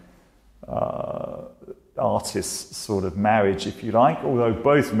artist sort of marriage, if you like, although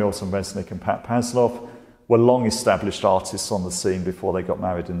both Milton Resnick and Passlof were long-established artists on the scene before they got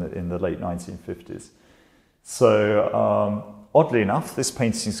married in the late 1950s. So oddly enough, this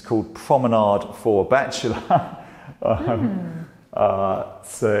painting is called Promenade for a Bachelor.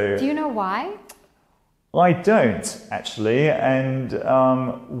 So do you know why? I don't, actually, and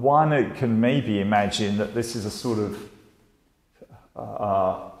one can maybe imagine that this is a sort of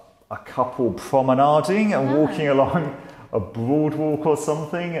a couple promenading and walking along a boardwalk or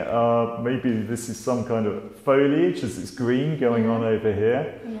something. Maybe this is some kind of foliage, as it's green, going on over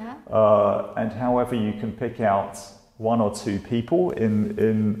here. Yeah. And however you can pick out one or two people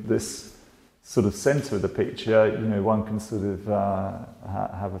in this sort of centre of the picture, one can sort of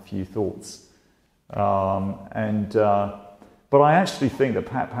have a few thoughts. But I actually think that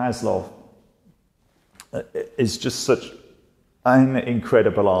Passlof is just such an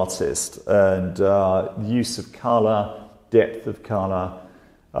incredible artist, and use of colour, depth of colour,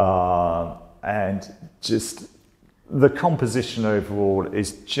 and just the composition overall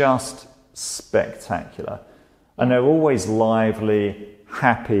is just spectacular. And they're always lively,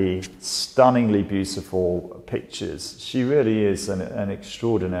 happy, stunningly beautiful pictures. She really is an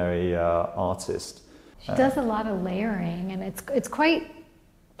extraordinary artist. She does a lot of layering, and it's quite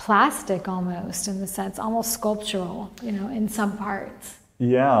plastic almost, in the sense, almost sculptural, in some parts.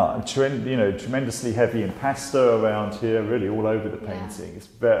 Yeah, tremendously heavy impasto around here, really all over the painting. It's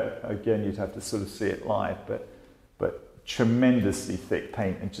again, you'd have to sort of see it live, but tremendously thick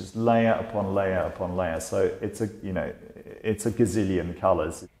paint, and just layer upon layer upon layer. So it's a gazillion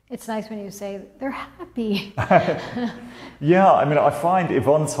colours. It's nice when you say they're happy. Yeah, I mean, I find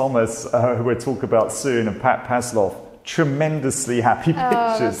Yvonne Thomas, who we'll talk about soon, and Passlof, tremendously happy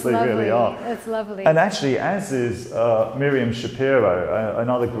pictures. They lovely. Really are. That's lovely. And actually, as is Miriam Shapiro,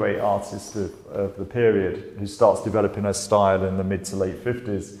 another great artist of the period, who starts developing her style in the mid to late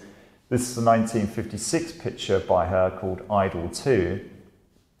 50s. This is a 1956 picture by her called Idol 2.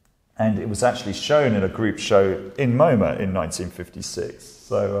 And it was actually shown in a group show in MoMA in 1956,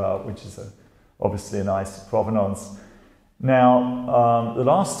 so which is obviously a nice provenance. Now, the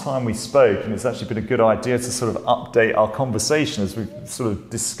last time we spoke, and it's actually been a good idea to sort of update our conversation as we've sort of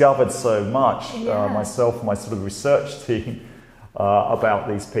discovered so much, myself and my sort of research team, about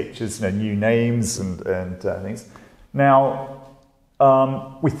these pictures, new names and things. Now,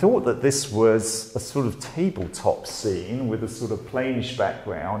 we thought that this was a sort of tabletop scene with a sort of plainish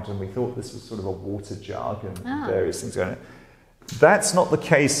background, and we thought this was sort of a water jug and various things going on. That's not the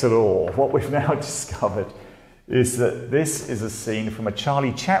case at all. What we've now discovered is that this is a scene from a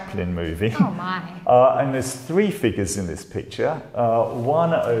Charlie Chaplin movie. Oh my. And there's 3 figures in this picture.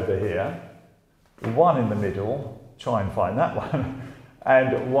 One over here, one in the middle, try and find that one,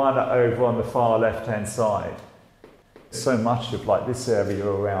 and one over on the far left-hand side. So much of like this area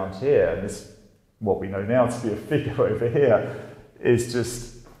around here, and this, what we know now to be a figure over here, is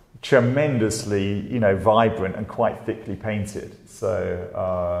just tremendously, vibrant and quite thickly painted. So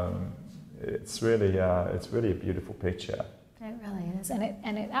it's really a beautiful picture. It really is, and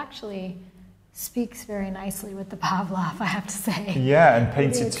it actually speaks very nicely with the Pavlov, I have to say. Yeah, and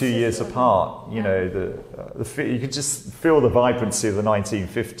painted 2 years apart. You could just feel the vibrancy of the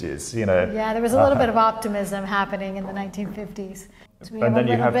 1950s. Yeah, there was a little bit of optimism happening in the 1950s. So and then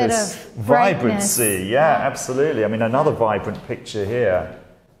you have this vibrancy. Yeah, absolutely. I mean, another vibrant picture here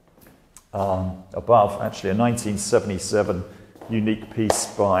above, actually a 1977 unique piece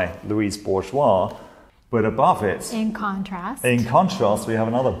by Louise Bourgeois, but above it, in contrast, we have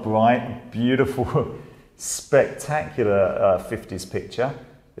another bright, beautiful, spectacular 50s picture.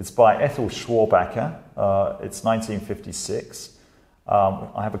 It's by Ethel Schwarbacher. It's 1956.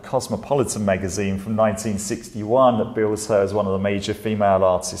 I have a Cosmopolitan magazine from 1961 that bills her as one of the major female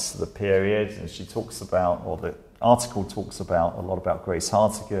artists of the period, and she talks about, or the article talks about, a lot about Grace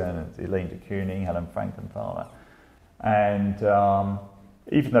Hartigan and Elaine de Kooning, Helen Frankenthaler. And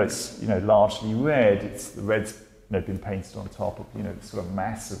even though it's largely red, the red's been painted on top of sort of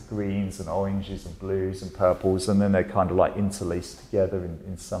massive greens and oranges and blues and purples, and then they're kind of like interlaced together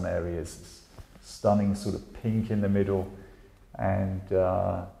in some areas. This stunning sort of pink in the middle, and it's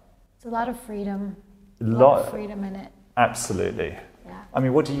a lot of freedom. A lot of freedom in it. Absolutely. Yeah. I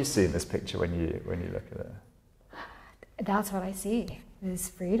mean, what do you see in this picture when you look at it? That's what I see. Is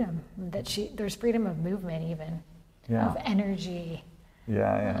freedom. There's freedom of movement, even. Yeah. Of energy.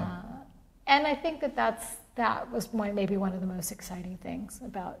 Yeah. And I think that was maybe one of the most exciting things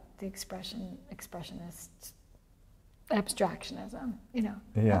about the expressionist abstractionism.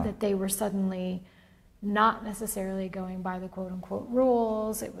 That they were suddenly not necessarily going by the quote unquote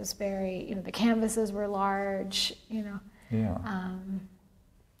rules. It was very, the canvases were large.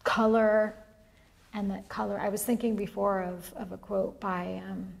 Color, and that color. I was thinking before of a quote by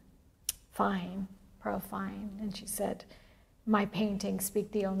Fine. Perle Fine, and she said, "My paintings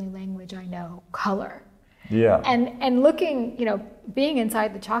speak the only language I know, color." Yeah. And looking, being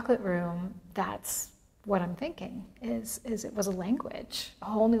inside the chocolate room, that's what I'm thinking. Is it was a language, a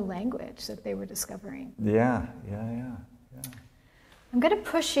whole new language that they were discovering. Yeah. I'm going to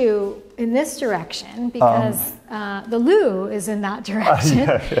push you in this direction because the loo is in that direction,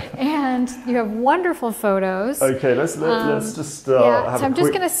 and you have wonderful photos. Okay, let's just have so I'm just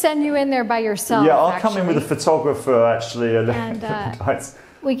going to send you in there by yourself. Yeah, I'll come in with a photographer actually, and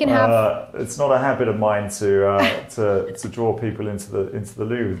we can have. It's not a habit of mine to draw people into the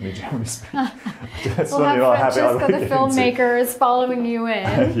loo with me, generally speaking. It's we'll have Francesca, the filmmaker, is following you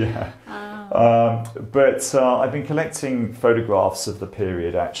in. Yeah. But I've been collecting photographs of the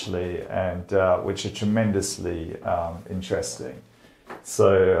period actually, and which are tremendously interesting.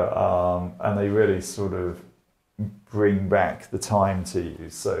 So, and they really sort of bring back the time to you.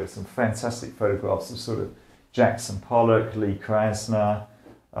 So some fantastic photographs of sort of Jackson Pollock, Lee Krasner.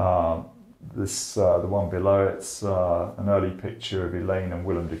 The one below it's an early picture of Elaine and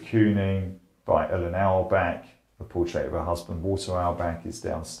Willem de Kooning by Ellen Auerbach. A portrait of her husband, Walter Auerbach, is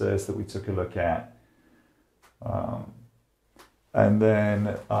downstairs that we took a look at. And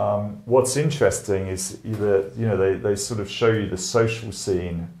then what's interesting is that they sort of show you the social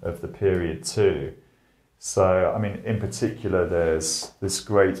scene of the period too. So, I mean, in particular, there's this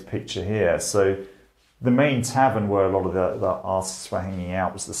great picture here. So the main tavern where a lot of the artists were hanging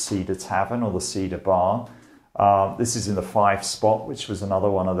out was the Cedar Tavern or the Cedar Bar. This is in the Five Spot, which was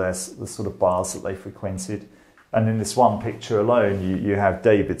another one of the sort of bars that they frequented. And in this one picture alone, you have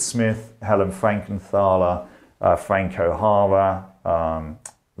David Smith, Helen Frankenthaler, Frank O'Hara,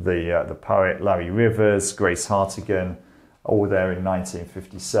 the poet Larry Rivers, Grace Hartigan, all there in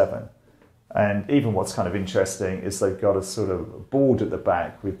 1957. And even what's kind of interesting is they've got a sort of board at the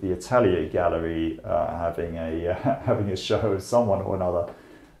back with the Atelier Gallery having a show of someone or another.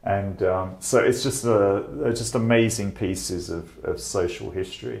 And so it's just amazing pieces of social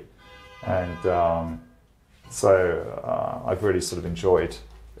history. And so I've really sort of enjoyed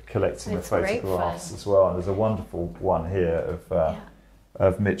collecting the photographs as well. And there's a wonderful one here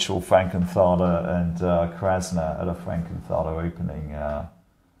of Mitchell Frankenthaler and Krasner at a Frankenthaler opening.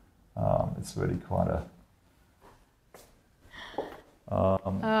 It's really quite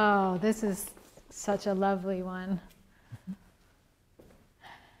a... this is such a lovely one.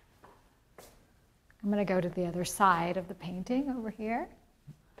 I'm going to go to the other side of the painting over here.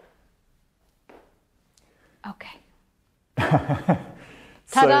 Okay.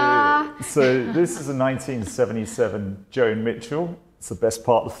 Ta-da! So this is a 1977 Joan Mitchell. It's the best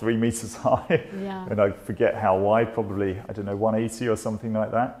part of 3 meters high. Yeah. And I forget how wide, probably, 180 or something like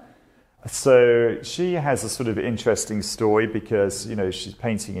that. So she has a sort of interesting story because, she's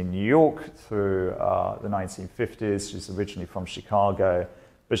painting in New York through the 1950s. She's originally from Chicago,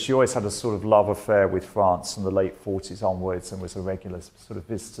 but she always had a sort of love affair with France from the late 40s onwards and was a regular sort of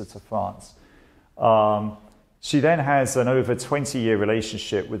visitor to France. She then has an over 20-year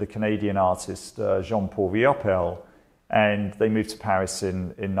relationship with the Canadian artist Jean-Paul Riopel, and they moved to Paris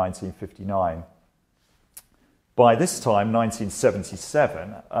in 1959. By this time,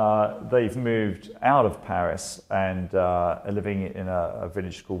 1977, they've moved out of Paris and are living in a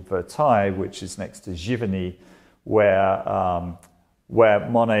village called Versailles, which is next to Giverny, where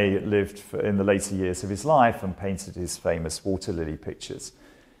Monet lived in the later years of his life and painted his famous water lily pictures.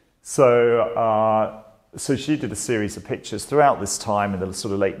 So she did a series of pictures throughout this time in the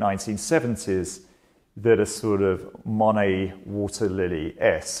sort of late 1970s that are sort of Monet water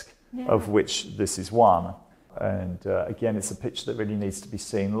lily-esque, of which this is one. And again, it's a picture that really needs to be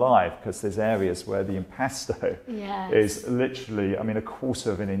seen live, because there's areas where the impasto is literally, I mean, a quarter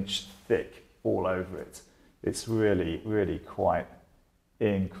of an inch thick all over it. It's really, really quite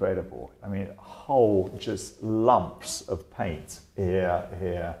incredible. I mean, whole just lumps of paint here,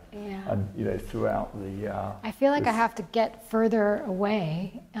 and, you know, throughout the... I feel like I have to get further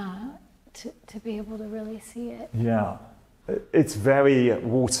away to be able to really see it. Yeah. It's very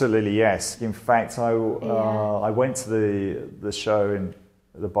water lily-esque. In fact, I went to the show in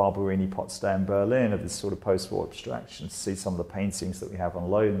the Barberini Potsdam, Berlin, of this sort of post-war abstraction, to see some of the paintings that we have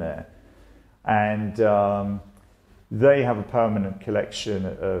on loan there. And they have a permanent collection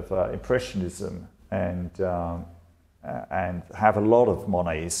of Impressionism, and have a lot of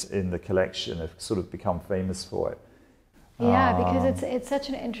Monets in the collection, have sort of become famous for it. Yeah, because it's such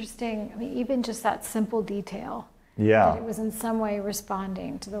an interesting, I mean, even just that simple detail. Yeah. That it was in some way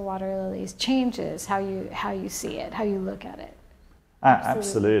responding to the water lilies changes how you see it, how you look at it.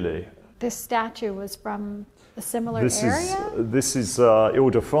 Absolutely. This statue was from a similar area? This is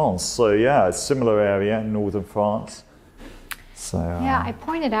Ile-de-France, so yeah, a similar area in northern France. So, yeah, I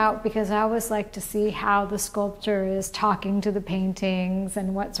pointed out because I always like to see how the sculpture is talking to the paintings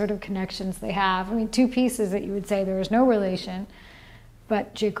and what sort of connections they have. I mean, two pieces that you would say there is no relation,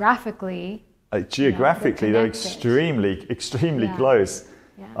 but geographically... they're extremely close.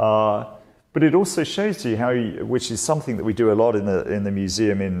 Yeah. But it also shows you how, which is something that we do a lot in the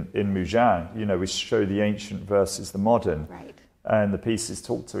museum in Mougins. You know, we show the ancient versus the modern, right. And the pieces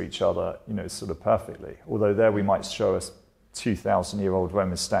talk to each other, you know, sort of perfectly. Although there we might show a 2,000-year-old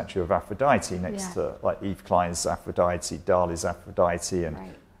Roman statue of Aphrodite next to like Yves Klein's Aphrodite, Dali's Aphrodite, and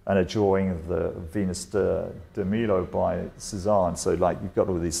a drawing of the Venus de Milo by Cézanne. So like you've got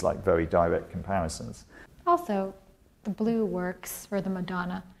all these like very direct comparisons. Also, the blue works for the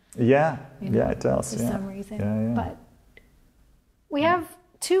Madonna. Yeah, it does. For some reason. Yeah. But we have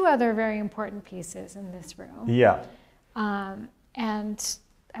two other very important pieces in this room. Yeah. And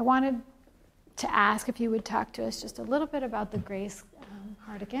I wanted to ask if you would talk to us just a little bit about the Grace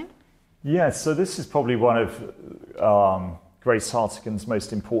Hartigan. Yeah, so this is probably one of Grace Hartigan's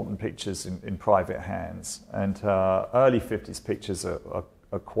most important pictures in private hands, and her early 50s pictures are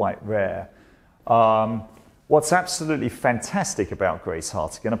quite rare. What's absolutely fantastic about Grace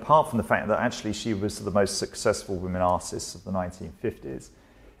Hartigan, apart from the fact that actually she was the most successful women artist of the 1950s,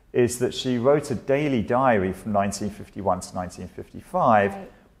 is that she wrote a daily diary from 1951 to 1955,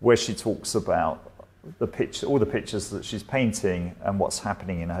 where she talks about all the pictures that she's painting and what's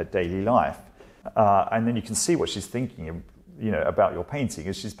happening in her daily life. And then you can see what she's thinking, you know, about your painting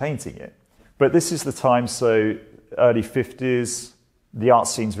as she's painting it. But this is the time, so early 50s, the art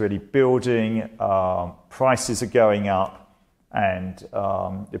scene's really building, prices are going up, and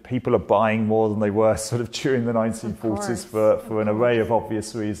people are buying more than they were sort of during the 1940s for an array of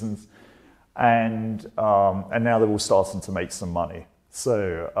obvious reasons. And now they're all starting to make some money.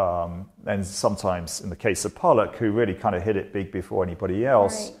 So, and sometimes in the case of Pollock, who really kind of hit it big before anybody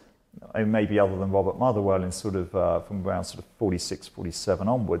else, and maybe other than Robert Motherwell in sort of from around sort of 46, 47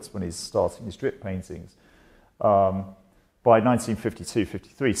 onwards when he's starting his drip paintings. By 1952,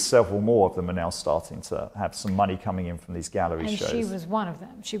 53, several more of them are now starting to have some money coming in from these gallery shows. And she was one of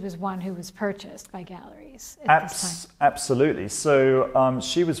them. She was one who was purchased by galleries at this time. Absolutely. So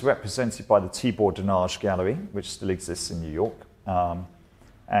she was represented by the Tibor Denage Gallery, which still exists in New York,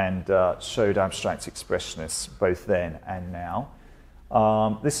 and showed abstract expressionists both then and now.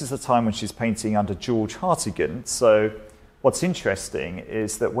 This is the time when she's painting under George Hartigan. So what's interesting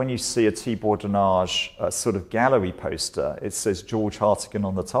is that when you see a Tibor Denage sort of gallery poster, it says George Hartigan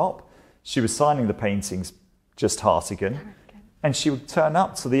on the top. She was signing the paintings just Hartigan, and she would turn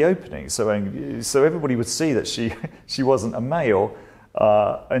up to the opening. So everybody would see that she wasn't a male,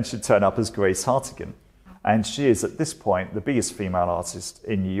 and she'd turn up as Grace Hartigan. And she is, at this point, the biggest female artist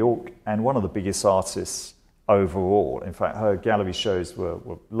in New York and one of the biggest artists overall. In fact, her gallery shows were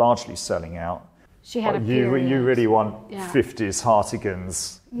largely selling out. She had a you really want 50s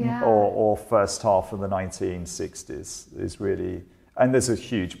Hartigans or first half of the 1960s is really, and there's a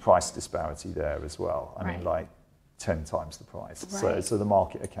huge price disparity there as well. I mean, like 10 times the price. So the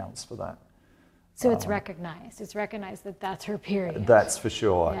market accounts for that. So it's recognized. It's recognized that that's her period. That's for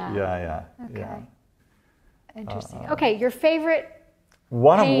sure. Yeah. Yeah. Okay. Yeah. Interesting. Okay, your favorite.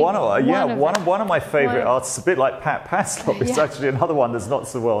 One of my favorite artists, a bit like Passlof, is Yeah. actually another one that's not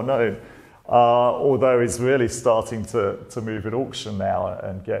so well known, although is really starting to move at auction now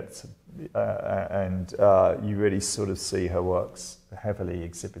and get, you really sort of see her works heavily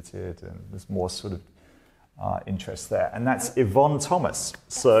exhibited, and there's more sort of interest there. And that's Yvonne Thomas.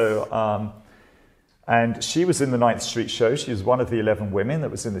 So, and she was in the 9th Street show. She was one of the 11 women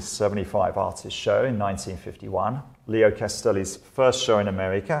that was in this 75 artist show in 1951. Leo Castelli's first show in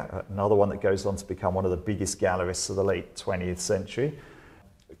America, another one that goes on to become one of the biggest gallerists of the late 20th century.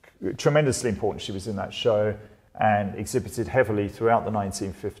 Tremendously important. She was in that show and exhibited heavily throughout the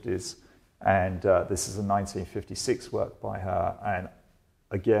 1950s. And this is a 1956 work by her. And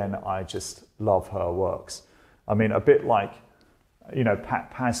again, I just love her works. I mean, a bit like, you know,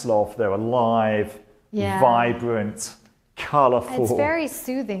 Passlof, they're alive, vibrant, colorful. It's very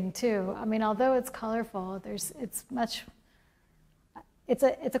soothing too. I mean, although it's colorful, it's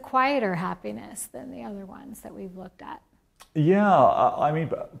a quieter happiness than the other ones that we've looked at. Yeah, I mean,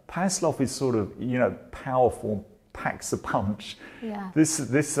 Passlof is sort of, you know, powerful, packs a punch. Yeah.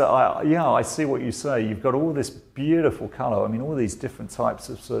 I see what you say. You've got all this beautiful color. I mean, all these different types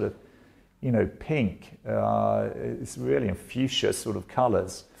of sort of, you know, pink. It's really in fuchsia sort of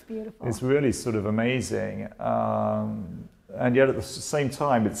colors. It's beautiful. It's really sort of amazing. And yet at the same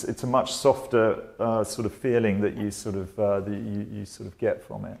time, it's a much softer sort of feeling that you sort of get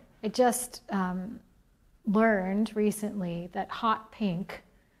from it. I just learned recently that hot pink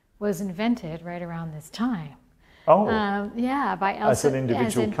was invented right around this time. Oh, by Elsa, as an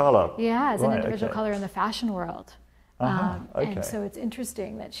individual color. Yeah, as an individual color in the fashion world. Okay. And so it's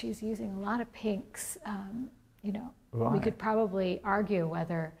interesting that she's using a lot of pinks. You know, Right. we could probably argue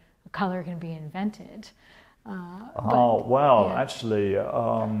whether a color can be invented. Actually,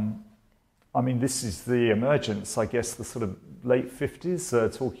 I mean, this is the emergence, I guess, the sort of late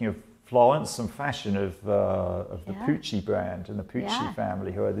 50s, talking of Florence and fashion of the Pucci brand and the Pucci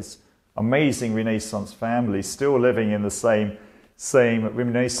family, who are this amazing Renaissance family, still living in the same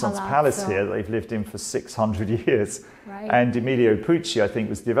Renaissance palace here that they've lived in for 600 years. Right. And Emilio Pucci, I think,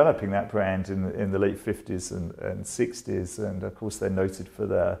 was developing that brand in the late 50s and 60s. And of course, they're noted for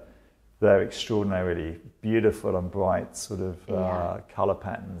their extraordinarily beautiful and bright sort of color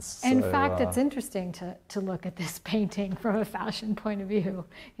patterns. In fact, it's interesting to look at this painting from a fashion point of view.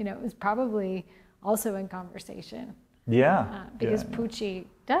 You know, it was probably also in conversation. Because Pucci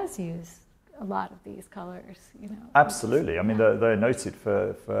does use a lot of these colors, you know. Absolutely. I mean, they're noted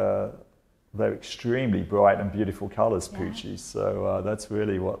for their extremely bright and beautiful colors, Pucci. So that's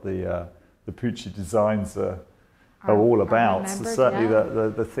really what the Pucci designs are all about. So certainly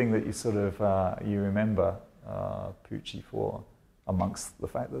the thing that you sort of you remember Pucci for, amongst the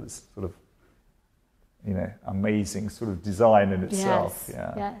fact that it's sort of, you know, amazing sort of design in itself.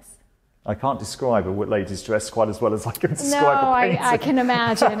 Yes. I can't describe a lady's dress quite as well as I can describe a painting. No, I can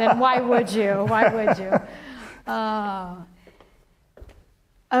imagine, and why would you? Why would you?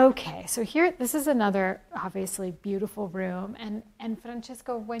 Okay, so here, this is another obviously beautiful room, and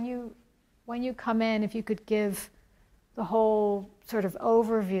Francesco, when you come in, if you could give the whole sort of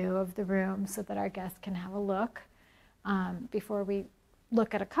overview of the room so that our guests can have a look before we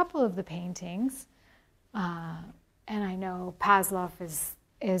look at a couple of the paintings. And I know Passlof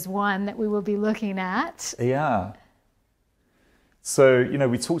is one that we will be looking at. Yeah. So, you know,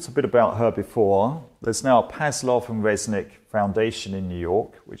 we talked a bit about her before. There's now a Passlof and Resnick Foundation in New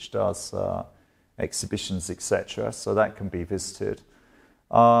York, which does exhibitions, etc. So that can be visited.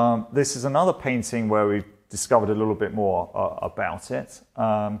 This is another painting where we've discovered a little bit more about it.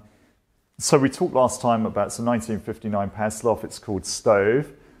 So we talked last time about, it's a 1959 Passlof. It's called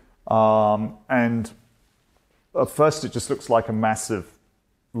Stove. And at first it just looks like a massive,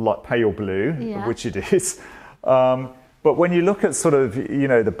 like pale blue, which it is. But when you look at sort of, you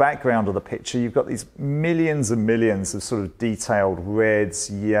know, the background of the picture, you've got these millions and millions of sort of detailed reds,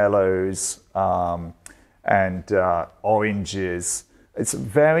 yellows, and oranges. It's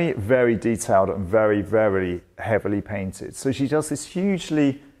very, very detailed and very, very heavily painted. So she does this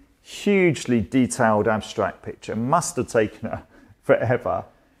hugely, hugely detailed abstract picture. Must have taken her forever.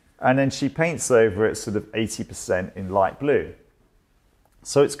 And then she paints over it sort of 80% in light blue.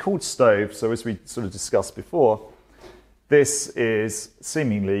 So it's called Stove. So as we sort of discussed before, this is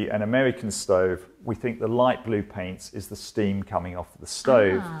seemingly an American stove. We think the light blue paint is the steam coming off the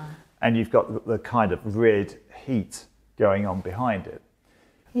stove. And you've got the kind of red heat going on behind it.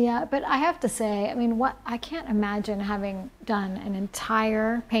 Yeah, but I have to say, I mean, I can't imagine having done an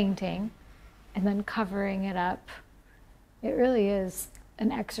entire painting and then covering it up. It really is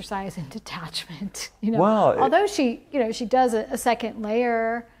an exercise in detachment. Well, although she does a second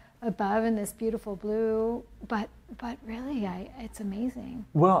layer above in this beautiful blue, but really, it's amazing.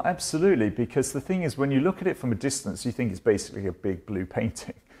 Well, absolutely, because the thing is, when you look at it from a distance, you think it's basically a big blue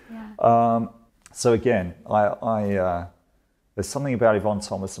painting. Yeah. So again, there's something about Yvonne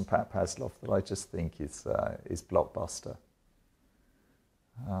Thomas and Pat Passlof that I just think is blockbuster.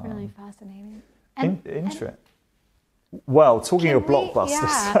 Really fascinating. Well, talking of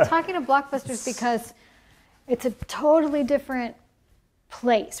blockbusters. Talking of blockbusters, because it's a totally different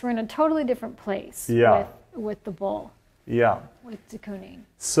place. We're in a totally different place with the bull. Yeah. With de Kooning.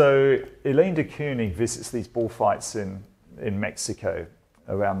 So Elaine de Kooning visits these bullfights in Mexico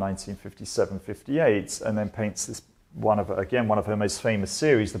around 1957-58, and then paints this one of her most famous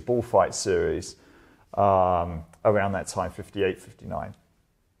series, the bullfight series, around that time, 58-59.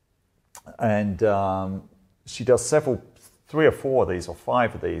 And she does 3 or 4 of these, or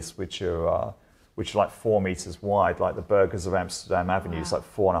 5 of these, which are like 4 meters wide, like the Burgers of Amsterdam Avenue is like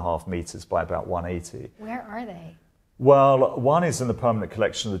 4.5 meters by about 180. Where are they? Well, one is in the permanent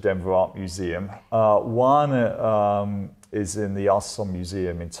collection of the Denver Art Museum. One is in the Asom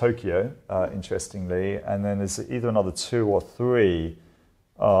Museum in Tokyo, interestingly, and then there's either another 2 or 3,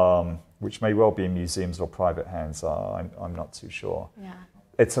 which may well be in museums or private hands. I'm not too sure. Yeah.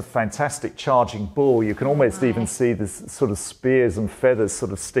 It's a fantastic charging bull. You can almost even see this sort of spears and feathers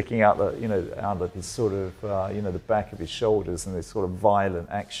sort of sticking out out of his sort of the back of his shoulders, and this sort of violent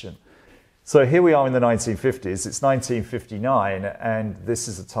action. So here we are in the 1950s. It's 1959, and this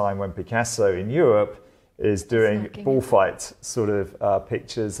is a time when Picasso in Europe is doing bullfight sort of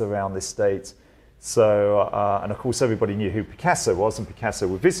pictures around the state. So, and of course everybody knew who Picasso was, and Picasso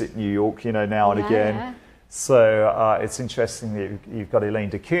would visit New York, now and again. So it's interesting that you've got Elaine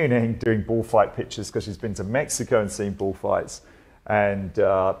de Kooning doing bullfight pictures because she's been to Mexico and seen bullfights. And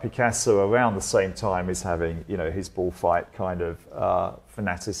Picasso around the same time is having, his bullfight kind of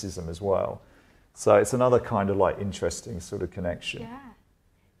fanaticism as well. So it's another kind of like interesting sort of connection.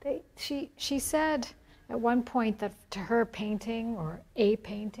 Yeah. She said at one point that to her painting, or a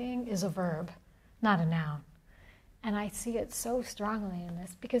painting, is a verb, not a noun. And I see it so strongly in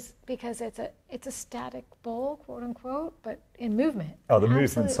this because it's a static bull, quote unquote, but in movement. Oh, the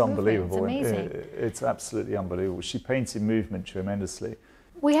movement's unbelievable. It's amazing. It's absolutely unbelievable. She painted movement tremendously.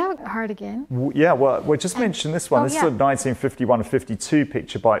 We have Hartigan. Yeah, well, we just mentioned this one. This is a 1951-52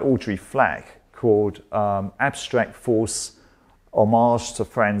 picture by Audrey Flack called Abstract Force, Homage to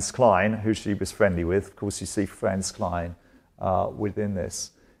Franz Klein, who she was friendly with. Of course, you see Franz Klein within this.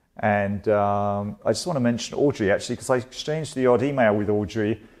 And I just want to mention Audrey, actually, because I exchanged the odd email with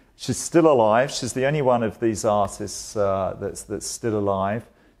Audrey. She's still alive. She's the only one of these artists that's still alive,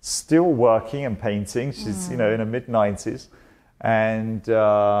 still working and painting. She's in her mid-90s, and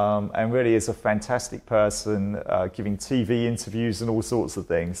really is a fantastic person, giving TV interviews and all sorts of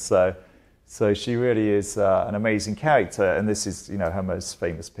things. So she really is an amazing character, and this is her most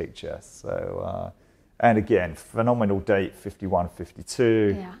famous picture. So. And again, phenomenal date,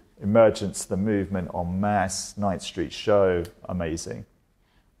 51-52, emergence of the movement en masse, 9th Street show, amazing.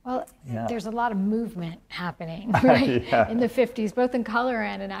 Well, there's a lot of movement happening, right, in the 50s, both in color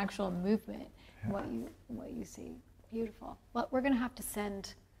and in actual movement, what you see. Beautiful. Well, we're going to have to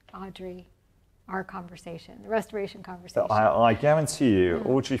send Audrey our conversation, the restoration conversation. I guarantee you,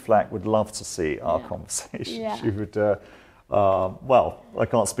 Audrey Flack would love to see our conversation. Yeah. She would... well, I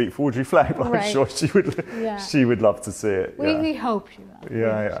can't speak for Audrey Flack, but I'm sure she would love to see it. We hope she will.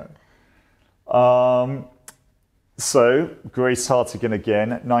 So, Grace Hartigan again,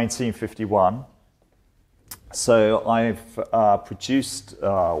 1951. So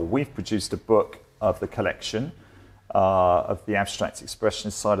we've produced a book of the collection, of the Abstract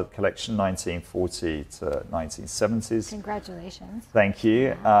Expressionist side of the collection, 1940 to 1970s. Kongratulations. Thank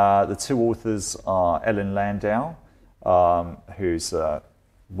you. The 2 authors are Ellen Landau, who's a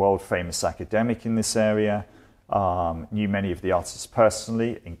world-famous academic in this area, knew many of the artists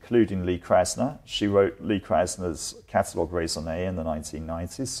personally, including Lee Krasner. She wrote Lee Krasner's catalogue raisonné in the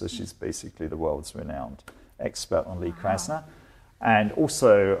 1990s, so she's basically the world's renowned expert on Lee Krasner. And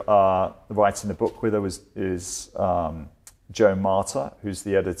also writing the book with her is Joan Marta, who's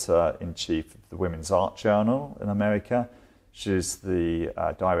the editor-in-chief of the Women's Art Journal in America. She's the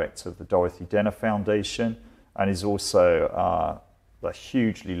director of the Dorothy Denner Foundation, and is also a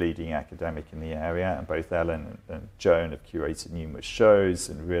hugely leading academic in the area. And both Ellen and Joan have curated numerous shows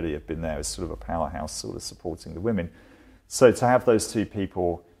and really have been there as sort of a powerhouse sort of supporting the women. So to have those 2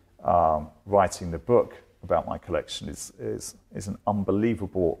 people writing the book about my collection is an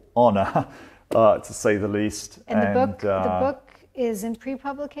unbelievable honour, to say the least. And the book is in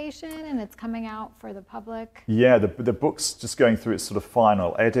pre-publication and it's coming out for the public. Yeah, the book's just going through its sort of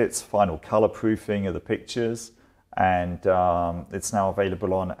final edits, final colour proofing of the pictures, and it's now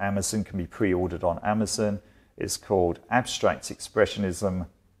available on Amazon, can be pre-ordered on Amazon. It's called Abstract Expressionism,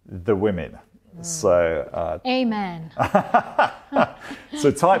 The Women. So amen.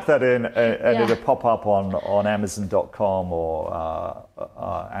 So type that in and it'll pop up on Amazon.com or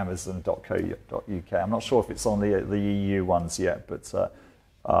Amazon.co.uk. I'm not sure if it's on the EU ones yet, but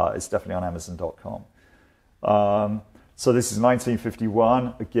it's definitely on Amazon.com. So this is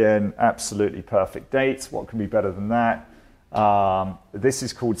 1951. Again, absolutely perfect date. What can be better than that? This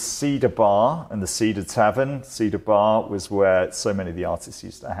is called Cedar Bar and the Cedar Tavern. Cedar Bar was where so many of the artists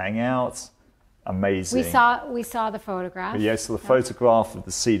used to hang out. Amazing. We saw the photograph. Yes, so the photograph of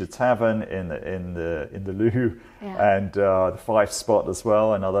the Cedar Tavern in the Loo, and the Fife Spot as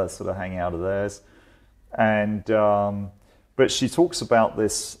well, another sort of hangout of theirs. And but she talks about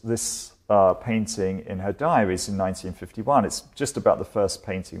this painting in her diaries in 1951. It's just about the first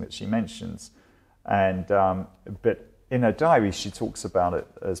painting that she mentions, and but in her diary she talks about it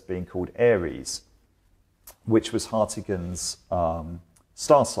as being called Aries, which was Hartigan's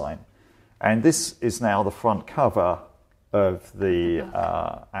star sign. And this is now the front cover of the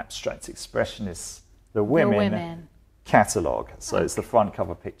Abstract Expressionists, the Women catalogue. So it's the front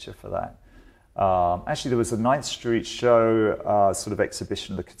cover picture for that. Actually, there was a 9th Street show sort of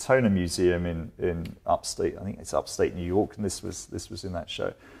exhibition at the Katona Museum in upstate, I think it's upstate New York, and this was in that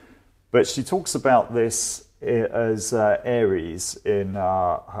show. But she talks about this as Aries in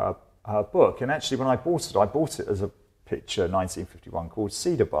her book. And actually, when I bought it as a picture, 1951, called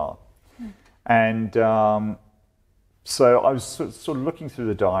Cedar Bar. And so I was sort of looking through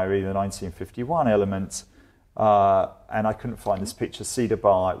the diary, the 1951 element, and I couldn't find this picture, Cedar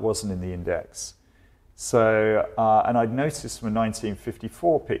Bar. It wasn't in the index. So, and I'd noticed from a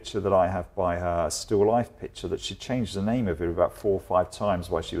 1954 picture that I have by her, still life picture, that she changed the name of it about 4 or 5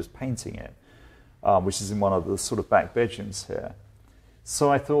 times while she was painting it, which is in one of the sort of back bedrooms here.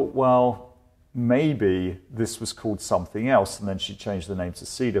 So I thought, well, maybe this was called something else, and then she changed the name to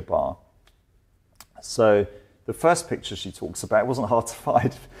Cedar Bar. So the first picture she talks about, it wasn't hard to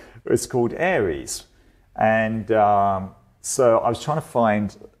find, it's called Aries. And so I was trying to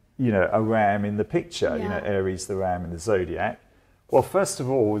find, a ram in the picture, Aries, the ram in the zodiac. Well, first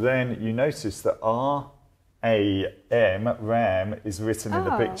of all, then you notice that R-A-M, ram, is written in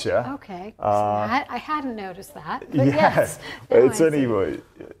the picture. Okay. I hadn't noticed that, but yes.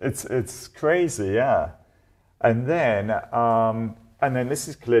 It's crazy, yeah. And then this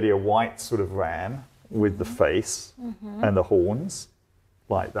is clearly a white sort of ram with the face and the horns,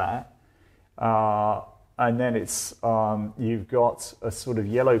 like that. And then it's you've got a sort of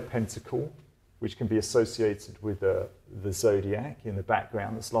yellow pentacle, which can be associated with the zodiac in the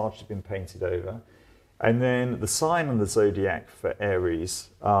background that's largely been painted over. And then the sign on the zodiac for Aries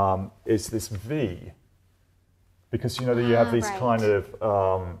is this V, because you have these kind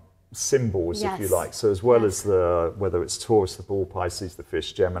of symbols, if you like. So as well as whether it's Taurus, the bull, Pisces, the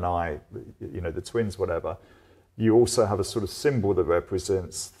fish, Gemini, the twins, whatever, you also have a sort of symbol that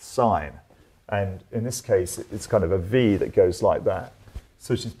represents the sign. And in this case, it's kind of a V that goes like that.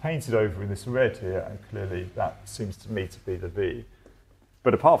 So she's painted over in this red here, and clearly that seems to me to be the V.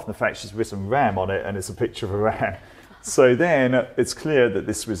 But apart from the fact she's written ram on it, and it's a picture of a ram. So then it's clear that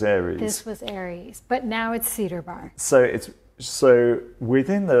this was Aries. This was Aries, but now it's Cedar Bar. So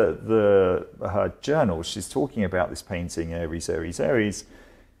within her journal, she's talking about this painting, Aries, Aries, Aries.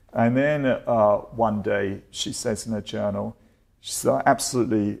 And then one day she says in her journal, she's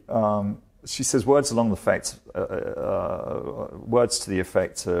absolutely, she says words to the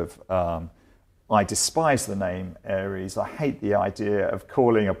effect of, I despise the name Aries. I hate the idea of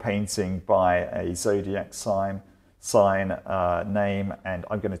calling a painting by a zodiac sign name, and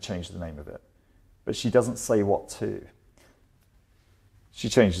I'm going to change the name of it. But she doesn't say what to. She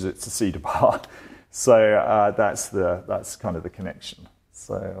changes it to Cedar Bar. So that's kind of the connection.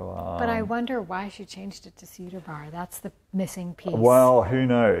 So, but I wonder why she changed it to Cedar Bar. That's the missing piece. Well, who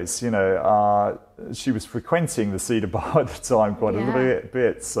knows? She was frequenting the Cedar Bar at the time quite a little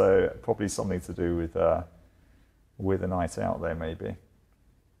bit, so probably something to do with a night out there, maybe.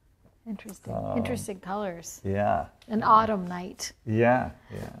 Interesting. Interesting colors. Yeah. An autumn night. Yeah.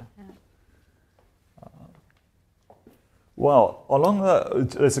 Well,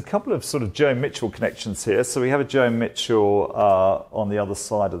 there's a couple of sort of Joan Mitchell connections here. So we have a Joan Mitchell on the other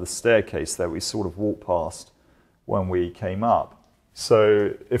side of the staircase there we sort of walked past when we came up.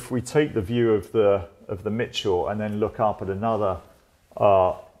 So if we take the view of the of the Mitchell and then look up at another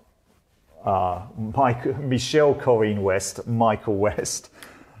Michelle Corinne West, Michael West.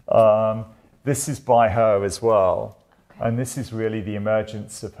 This is by her as well. Okay. And this is really the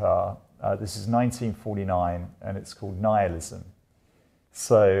emergence of her. This is 1949, and it's called Nihilism.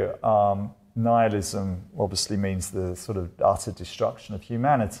 So nihilism obviously means the sort of utter destruction of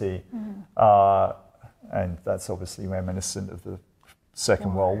humanity, and that's obviously reminiscent of the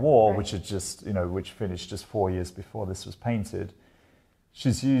Second World War, right. Which had just, which finished just 4 years before this was painted.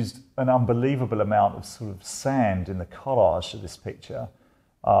 She's used an unbelievable amount of sort of sand in the collage of this picture,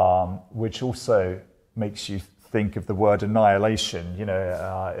 which also makes you think of the word annihilation.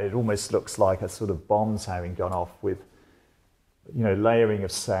 It almost looks like a sort of bombs having gone off with, layering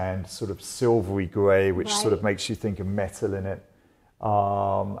of sand, sort of silvery grey, which sort of makes you think of metal in it.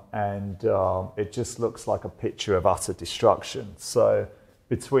 And it just looks like a picture of utter destruction. So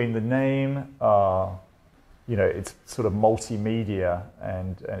between the name, it's sort of multimedia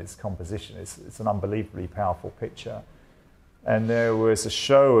and its composition. It's an unbelievably powerful picture. And there was a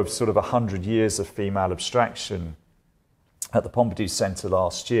show of sort of 100 years of female abstraction at the Pompidou Centre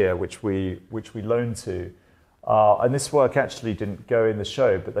last year, which we loaned to. And this work actually didn't go in the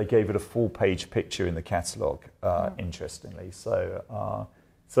show, but they gave it a full-page picture in the catalogue, interestingly. So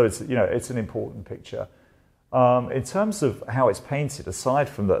it's an important picture. In terms of how it's painted, aside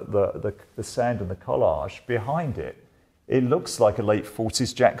from the sand and the collage, behind it, it looks like a late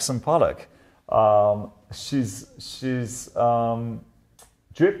 40s Jackson Pollock. She's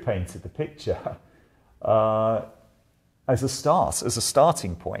drip painted the picture as a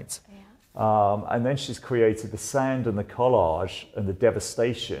starting point. Yeah. And then she's created the sand and the collage and the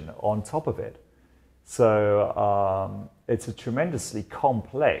devastation on top of it. So it's a tremendously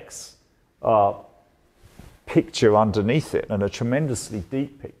complex picture underneath it, and a tremendously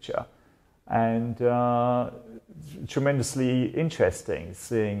deep picture, and tremendously interesting,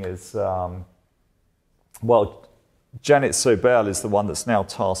 seeing as Janet Sobel is the one that's now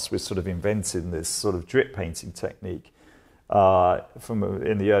tasked with sort of inventing this sort of drip painting technique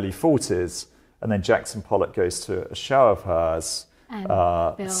in the early 40s, and then Jackson Pollock goes to a show of hers,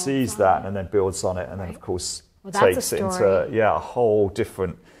 sees that, and then builds on it, and then of course takes it into a whole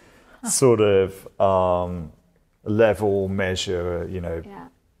different sort of level measure,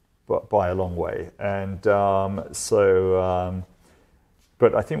 but by a long way. And but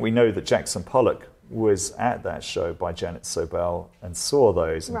I think we know that Jackson Pollock was at that show by Janet Sobel and saw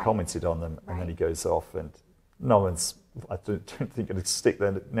those and commented on them, and then he goes off, and no one's, I don't think, going to stick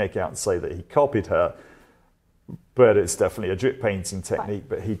their neck out and say that he copied her, but it's definitely a drip painting technique,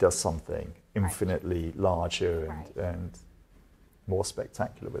 but he does something infinitely larger and more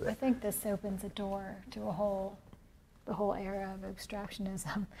spectacular with it. I think this opens a door to the whole era of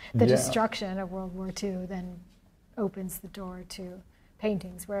abstractionism. The destruction of World War II then opens the door to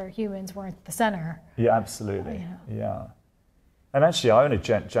paintings where humans weren't the center. Yeah, absolutely. Yeah. And actually, I own a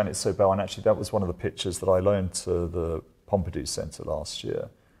Janet Sobel, and actually that was one of the pictures that I loaned to the Pompidou Centre last year.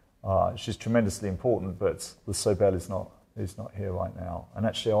 She's tremendously important, but the Sobel is not here right now. And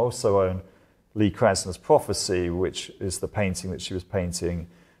actually, I also own Lee Krasner's Prophecy, which is the painting that she was painting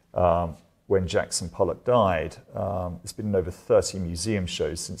when Jackson Pollock died. It's been in over 30 museum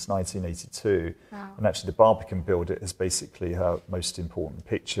shows since 1982. Wow. And actually the Barbican build it as basically her most important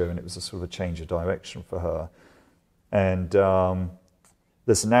picture, and it was a sort of a change of direction for her. And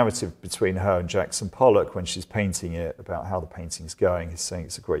there's a narrative between her and Jackson Pollock when she's painting it about how the painting's going. He's saying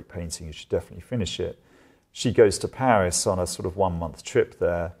it's a great painting, you should definitely finish it. She goes to Paris on a sort of 1 month trip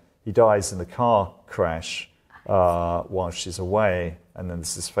there. He dies in the car crash while she's away, and then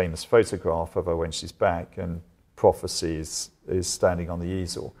there's this famous photograph of her when she's back, and Prophecy is standing on the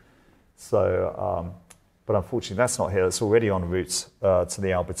easel. So, but unfortunately that's not here. It's already en route to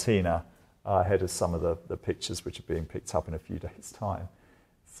the Albertina, ahead of some of the pictures which are being picked up in a few days' time.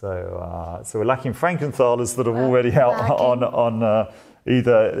 So, we're lacking Frankenthalers that are already out on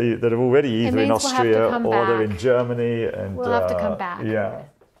either that are already either in Austria or they're in Germany, and we'll have to come back. Yeah.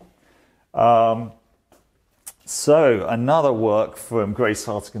 So another work from Grace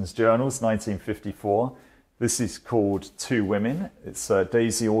Hartigan's journals, 1954. This is called Two Women. It's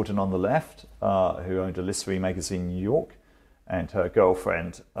Daisy Auden on the left, who owned a literary magazine in New York, and her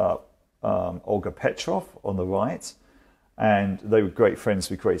girlfriend Olga Petrov on the right. And they were great friends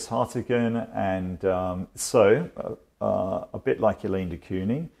with Grace Hartigan, and a bit like Elaine de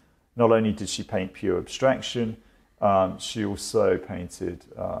Kooning, not only did she paint pure abstraction, she also painted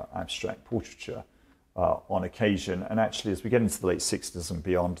abstract portraiture on occasion. And actually, as we get into the late 60s and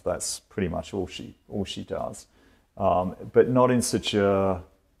beyond, that's pretty much all she does. But not in such a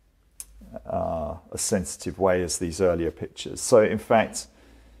a sensitive way as these earlier pictures. So in fact,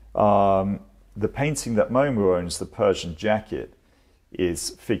 the painting that MoMA owns, the Persian jacket,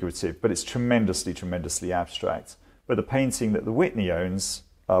 is figurative, but it's tremendously, tremendously abstract. But the painting that the Whitney owns,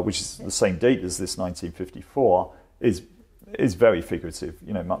 which is the same date as this, 1954, is very figurative,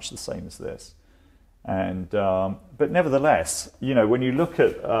 much the same as this. And but nevertheless, when you look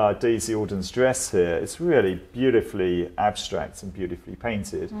at Daisy Auden's dress here, it's really beautifully abstract and beautifully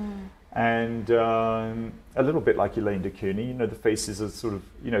painted. And a little bit like Elaine de Kooning, the faces are sort of,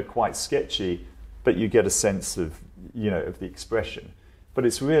 quite sketchy, but you get a sense of, of the expression. But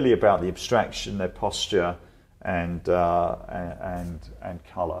it's really about the abstraction, their posture, and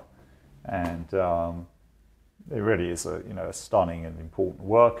colour. And it really is a stunning and important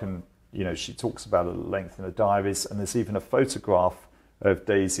work. And she talks about it at length in her diaries. And there's even a photograph of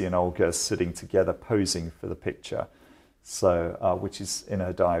Daisy and Olga sitting together, posing for the picture. So, which is in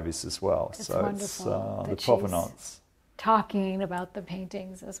her diaries as well. It's so wonderful. It's the provenance. Talking about the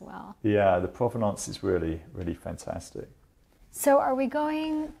paintings as well. Yeah, the provenance is really, really fantastic. So are we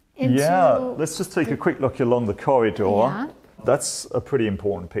going into... Yeah, let's just take a quick look along the corridor. Yeah. That's a pretty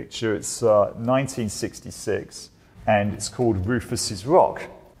important picture. It's 1966, and it's called Rufus's Rock.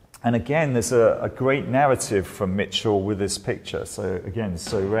 And again, there's a great narrative from Mitchell with this picture. So again,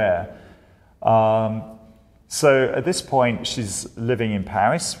 so rare. So at this point, she's living in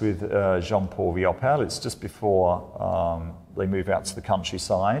Paris with Jean-Paul Riopel. It's just before they move out to the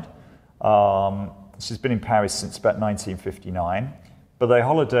countryside. She's been in Paris since about 1959, but they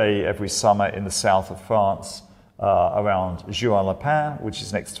holiday every summer in the south of France around Juan-les-Pins, which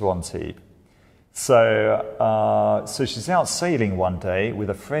is next to Antibes. So she's out sailing one day with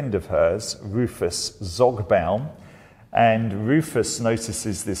a friend of hers, Rufus Zogbaum, and Rufus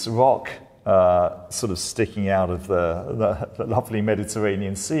notices this rock sort of sticking out of the lovely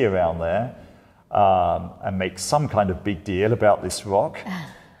Mediterranean Sea around there, and makes some kind of big deal about this rock.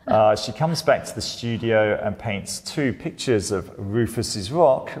 She comes back to the studio and paints 2 pictures of Rufus's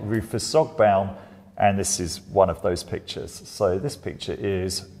rock, Rufus Zogbaum, and this is one of those pictures. So this picture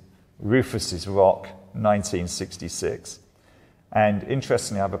is Rufus's Rock, 1966. And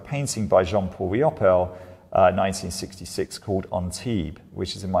interestingly, I have a painting by Jean-Paul Riopel, 1966, called Antibes,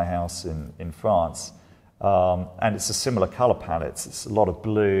 which is in my house in France. And it's a similar colour palette. It's a lot of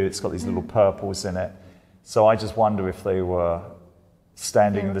blue, it's got these little purples in it. So I just wonder if they were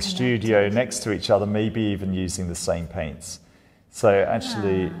standing in the studio next to each other, maybe even using the same paints. So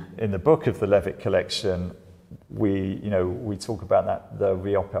actually, in the book of the Levett Collection, we talk about that, the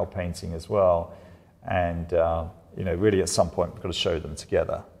Riopel painting as well. And, really at some point we've got to show them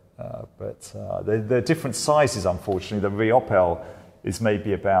together. But they're different sizes, unfortunately. The Riopel is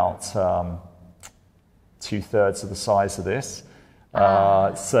maybe about 2/3 of the size of this.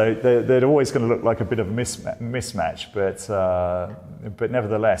 So they're always going to look like a bit of a mismatch, but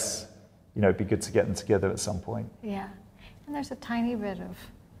nevertheless, it'd be good to get them together at some point. Yeah, and there's a tiny bit of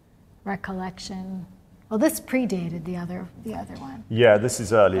recollection. Well, this predated the other one. Yeah, this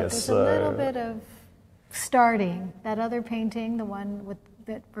is earlier. But there's a little bit of starting. That other painting, the one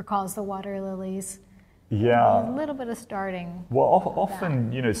that recalls the water lilies. Yeah. A little bit of starting. Well,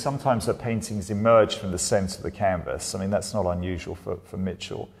 often, sometimes the paintings emerge from the centre of the canvas. I mean, that's not unusual for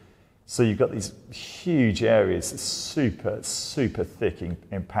Mitchell. So you've got these huge areas, super, super thick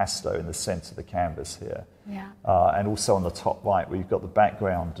impasto in the centre of the canvas here. Yeah. And also on the top right, where you've got the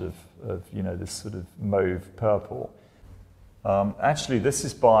background of this sort of mauve purple. Actually, this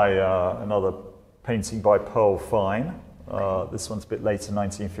is by another painting by Perle Fine. This one's a bit later,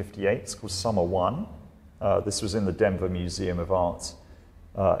 1958. It's called Summer One. This was in the Denver Museum of Art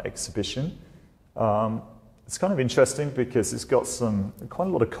exhibition. It's kind of interesting because it's got quite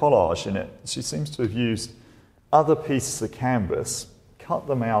a lot of collage in it. She seems to have used other pieces of canvas, cut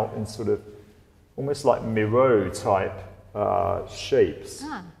them out in sort of almost like Miro type shapes,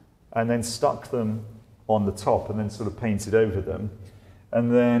 and then stuck them on the top and then sort of painted over them.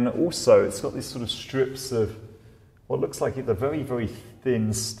 And then also it's got these sort of strips of what looks like either very, very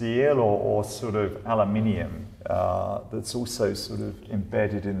thin steel or sort of aluminium that's also sort of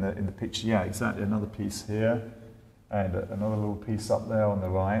embedded in the picture. Yeah, exactly. Another piece here and another little piece up there on the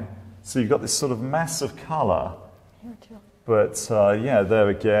right. So you've got this sort of mass of colour. Here too. But there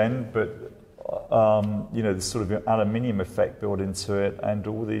again. But this sort of aluminium effect built into it, and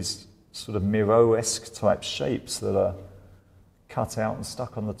all these sort of Miro-esque type shapes that are cut out and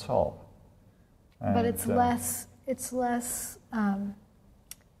stuck on the top. And, but it's less. It's less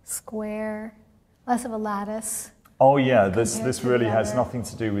square, less of a lattice. Oh yeah, this really has nothing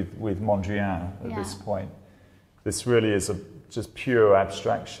to do with Mondrian at this point. This really is just pure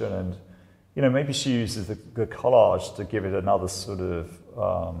abstraction, maybe she uses the collage to give it another sort of,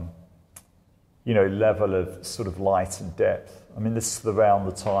 level of sort of light and depth. I mean, this is around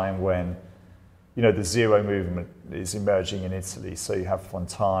the time when, the Zero movement is emerging in Italy. So you have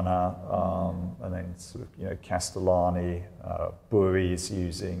Fontana, and then sort of, Castellani, Burri is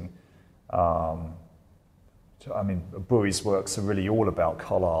using, Burri's works are really all about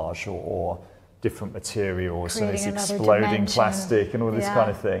collage or different materials, creating and it's exploding dimension. Plastic and all this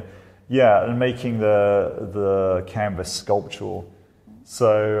kind of thing. Yeah, and making the canvas sculptural.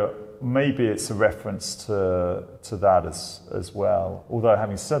 So maybe it's a reference to that as well. Although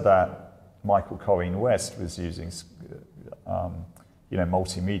having said that, Michael Corrine West was using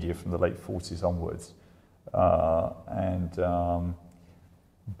multimedia from the late 40s onwards,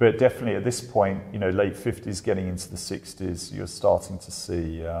 but definitely at this point, late 50s, getting into the 60s, you're starting to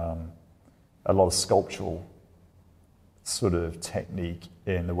see a lot of sculptural sort of technique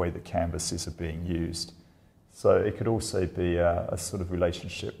in the way that canvases are being used. So it could also be a sort of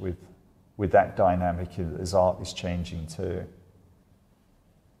relationship with that dynamic as art is changing too.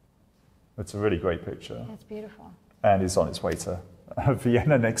 It's a really great picture. It's beautiful. And it's on its way to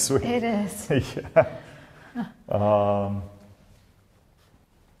Vienna next week. It is. Yeah.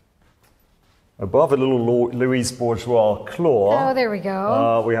 Above a little Louise Bourgeois claw. Oh, there we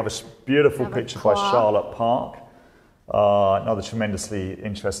go. We have a beautiful picture by Charlotte Park, another tremendously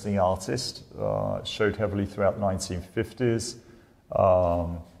interesting artist. Showed heavily throughout the 1950s.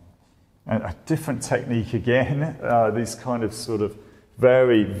 And a different technique again, these kind of sort of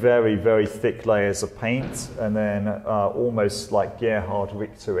very, very, very thick layers of paint, and then almost like Gerhard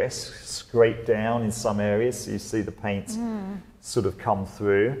Richter-esque, scraped down in some areas, so you see the paint sort of come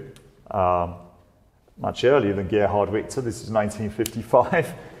through. Much earlier than Gerhard Richter, this is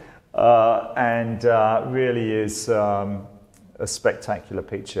 1955, and really is a spectacular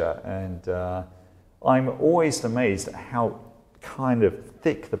picture. And I'm always amazed at how kind of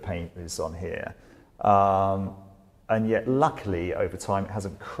thick the paint is on here. And yet, luckily, over time, it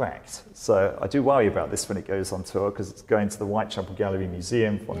hasn't cracked. So I do worry about this when it goes on tour, because it's going to the Whitechapel Gallery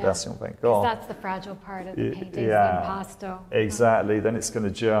Museum, Fondation Van Gogh. That's the fragile part of the painting, the impasto. Exactly. Then it's going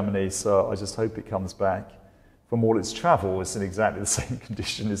to Germany, so I just hope it comes back from all its travels in exactly the same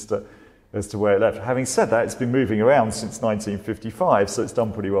condition as to where it left. Having said that, it's been moving around since 1955, so it's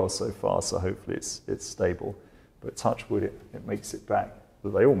done pretty well so far, so hopefully it's stable. But touch wood, it makes it back.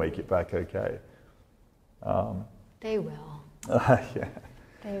 They all make it back okay. They will. Yeah.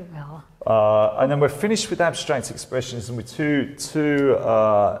 They will. And then we're finished with abstract expressionism with two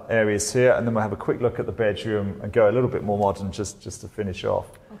areas here, and then we'll have a quick look at the bedroom and go a little bit more modern just to finish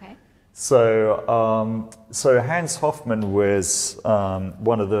off. Okay. So Hans Hofmann was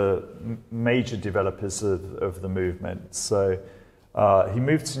one of the major developers of the movement. So he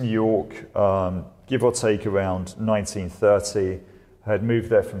moved to New York, give or take around 1930. Had moved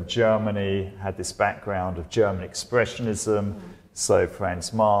there from Germany, had this background of German expressionism, so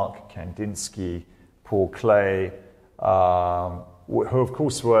Franz Marc, Kandinsky, Paul Klee, who of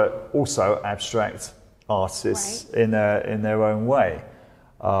course were also abstract artists in their own way.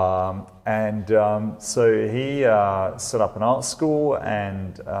 So he set up an art school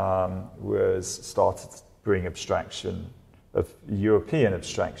and started to bring abstraction, of European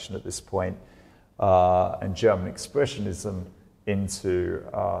abstraction at this point, and German expressionism into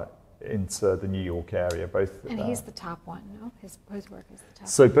the New York area. Both, and he's the top one, no? His work is the top.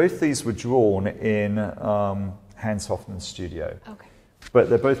 So both these were drawn in Hans Hofmann's studio. Okay. But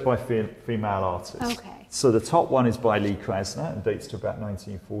they're both by female artists. Okay. So the top one is by Lee Krasner and dates to about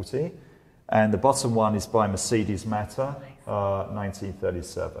 1940, and the bottom one is by Mercedes Matter,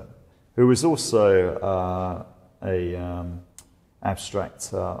 1937, who was also a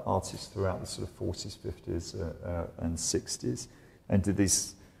abstract artist throughout the sort of 40s, 50s, and 60s, and did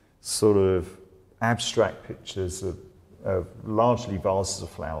these sort of abstract pictures of largely vases of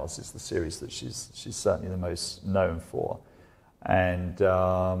flowers. Is the series that she's certainly the most known for,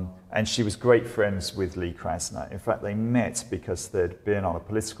 and she was great friends with Lee Krasner. In fact, they met because they'd been on a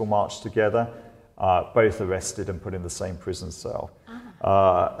political march together, both arrested and put in the same prison cell.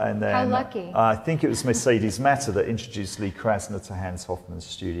 And then, how lucky. I think it was Mercedes Matter that introduced Lee Krasner to Hans Hofmann's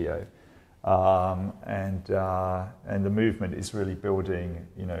studio. And the movement is really building,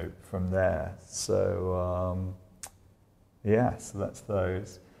 from there. So, so that's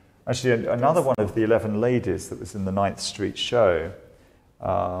those. Actually, another one of the 11 ladies that was in the 9th Street show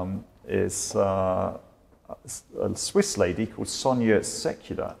is a Swiss lady called Sonia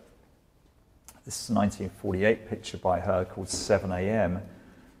Secular. This is a 1948 picture by her called 7 a.m.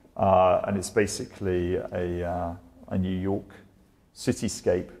 And it's basically a New York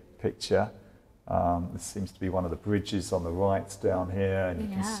cityscape picture. This seems to be one of the bridges on the right down here, and you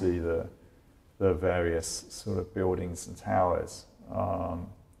can see the various sort of buildings and towers.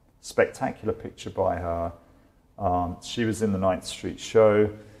 Spectacular picture by her. She was in the 9th Street show.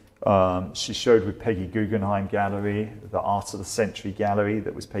 She showed with Peggy Guggenheim Gallery, the Art of the Century Gallery,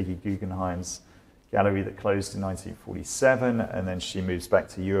 that was Peggy Guggenheim's gallery that closed in 1947, and then she moves back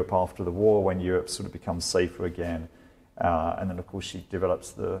to Europe after the war when Europe sort of becomes safer again. And then, of course, she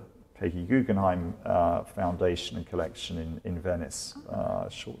develops the Peggy Guggenheim Foundation and collection in Venice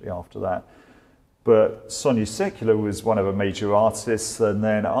shortly after that. But Sonia Sekula was one of her major artists, and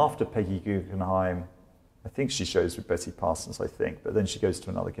then after Peggy Guggenheim, I think she shows with Betty Parsons, I think, but then she goes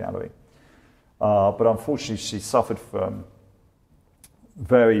to another gallery. But unfortunately, she suffered from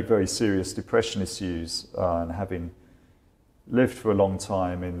very, very serious depression issues, and having lived for a long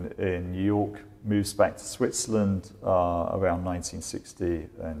time in New York, moves back to Switzerland around 1960,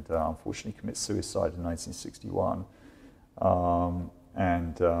 and unfortunately commits suicide in 1961.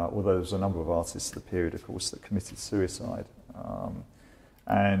 Although there was a number of artists at the period, of course, that committed suicide.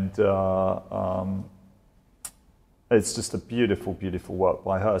 It's just a beautiful, beautiful work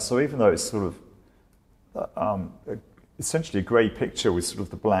by her. So even though it's sort of essentially a grey picture with sort of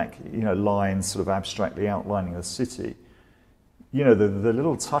the black, lines sort of abstractly outlining the city, the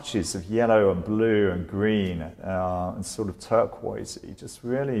little touches of yellow and blue and green and sort of turquoisey just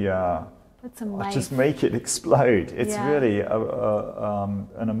really just make it explode. It's really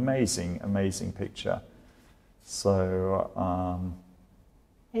an amazing, amazing picture. So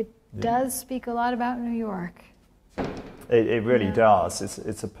it does speak a lot about New York. It really does.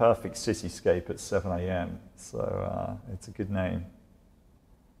 It's a perfect cityscape at 7 a.m. So it's a good name.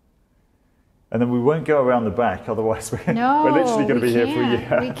 And then we won't go around the back, otherwise we're literally going to be here for a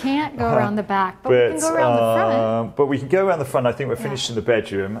year. We can't go around the back, but we can go around the front. But we can go around the front. I think we're finished in the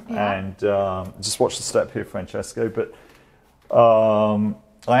bedroom, and just watch the step here, Francesco. But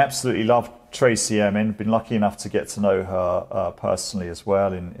I absolutely love Tracey Emin. Been lucky enough to get to know her personally as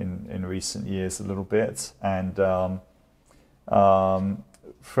well in recent years a little bit, and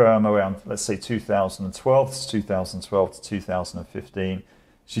from around, let's say, 2012 to 2015.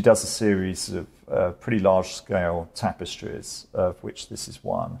 She does a series of pretty large-scale tapestries, of which this is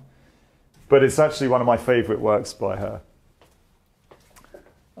one. But it's actually one of my favourite works by her.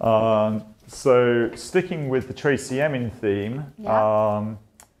 So sticking with the Tracey Emin theme,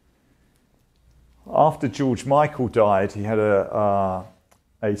 after George Michael died, he had a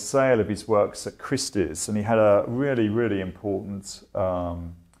sale of his works at Christie's, and he had a really, really important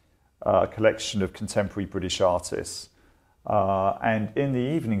collection of contemporary British artists. And in the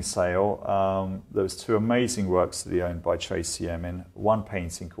evening sale, there was 2 amazing works that he owned by Tracey Emin. One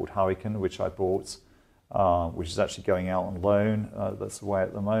painting called Hartigan, which I bought, which is actually going out on loan. That's away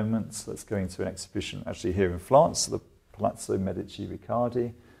at the moment. So that's going to an exhibition actually here in Florence, the Palazzo Medici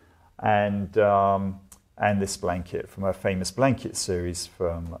Riccardi. And this blanket from her famous blanket series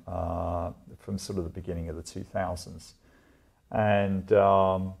from sort of the beginning of the 2000s. And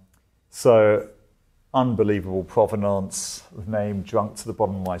so unbelievable provenance, the name drunk to the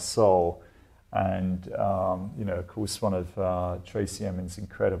bottom of my soul. And, of course, one of Tracey Emin's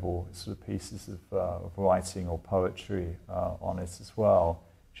incredible sort of pieces of writing or poetry on it as well.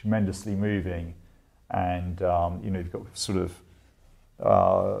 Tremendously moving. And, you've got sort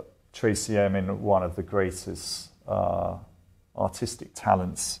of Tracey Emin, one of the greatest artistic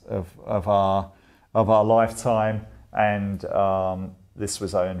talents of our lifetime. And this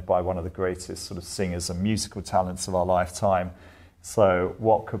was owned by one of the greatest sort of singers and musical talents of our lifetime. So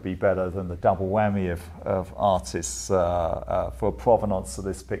what could be better than the double whammy of artists for a provenance of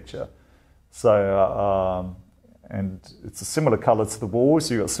this picture? So, and it's a similar colour to the walls.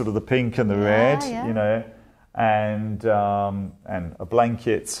 You've got sort of the pink and the red, and a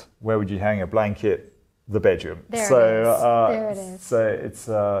blanket. Where would you hang a blanket? The bedroom. There it is.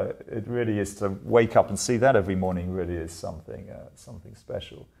 So it really is to wake up and see that every morning. Really is something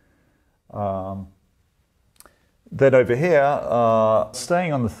special. Then over here,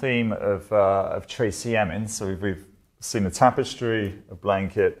 staying on the theme of Tracey Emin. So we've seen a tapestry, a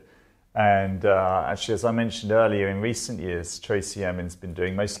blanket, and actually, as I mentioned earlier, in recent years, Tracey Emin's been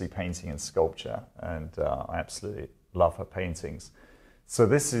doing mostly painting and sculpture, and I absolutely love her paintings. So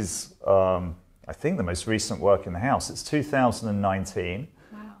this is, I think, the most recent work in the house. It's 2019.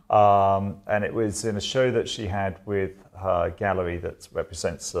 Wow. And it was in a show that she had with her gallery that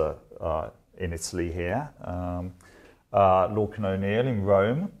represents in Italy here, Lorcan O'Neill in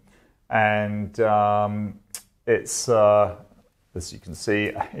Rome. And it's, as you can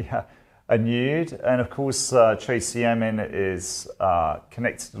see, a nude. And of course, Tracey Emin is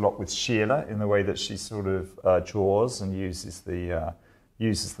connected a lot with Sheila in the way that she sort of draws and uses the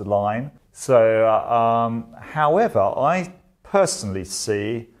line. So, however, I personally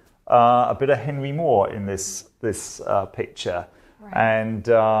see a bit of Henry Moore in this picture. Right. And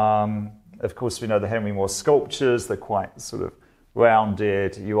of course, we know the Henry Moore sculptures, they're quite sort of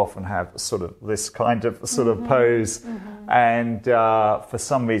rounded. You often have sort of this kind of sort of pose. And for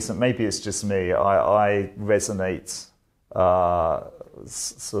some reason, maybe it's just me, I resonate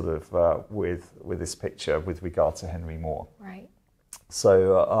sort of with this picture with regard to Henry Moore. Right.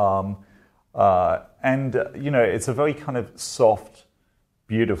 So, and, it's a very kind of soft,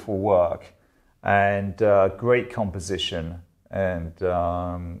 beautiful work and great composition. And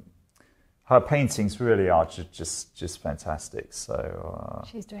her paintings really are just fantastic. So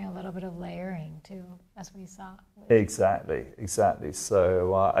she's doing a little bit of layering too, as we saw. Exactly.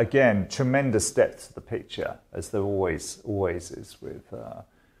 So again, tremendous depth to the picture, as there always is with or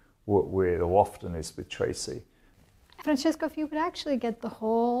often is with Tracey. Francesco, if you would actually get the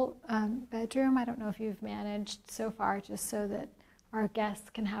whole bedroom, I don't know if you've managed so far, just so that our guests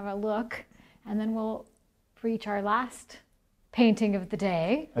can have a look, and then we'll reach our last painting of the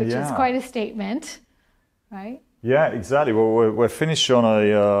day, which is quite a statement, right? Yeah, exactly. Well, we're finished on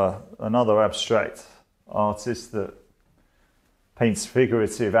another abstract artist that paints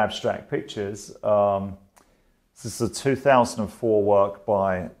figurative abstract pictures. This is a 2004 work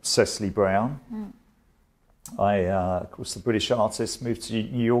by Cecily Brown. Of course, the British artist, moved to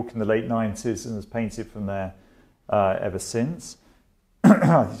New York in the late 90s and has painted from there ever since.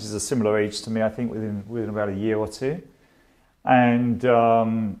 She's a similar age to me, I think, within about a year or two. And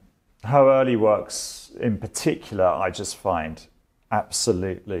her early works in particular, I just find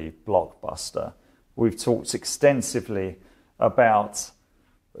absolutely blockbuster. We've talked extensively about,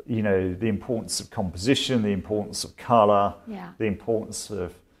 the importance of composition, the importance of colour, the importance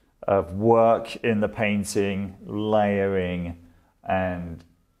of work in the painting, layering, and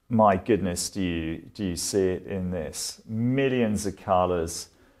my goodness, do you see it in this? Millions of colours,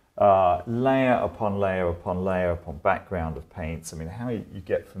 layer upon layer upon layer upon background of paints. I mean, how you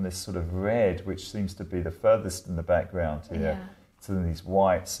get from this sort of red, which seems to be the furthest in the background here, to these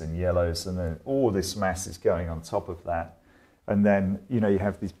whites and yellows, and then all this mass is going on top of that. And then, you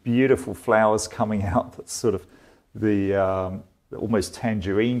have these beautiful flowers coming out, that's sort of the almost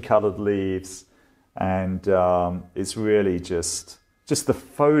tangerine-coloured leaves, and it's really just the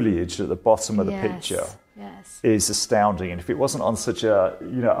foliage at the bottom of the picture is astounding. And if it wasn't on such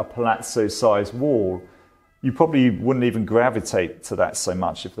a palazzo-sized wall, you probably wouldn't even gravitate to that so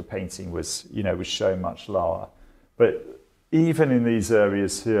much if the painting was shown much lower. But even in these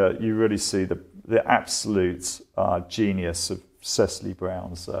areas here, you really see the absolute genius of Cecily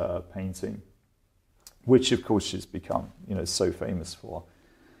Brown's painting, which of course she's become, so famous for.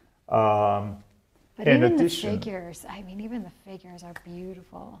 But even the figures, even the figures are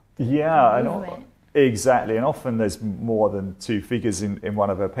beautiful. Yeah, exactly. And often there's more than two figures in one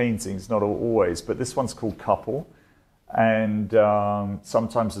of her paintings, not always, but this one's called Couple. And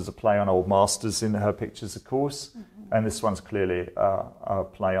sometimes there's a play on old masters in her pictures, of course. And this one's clearly a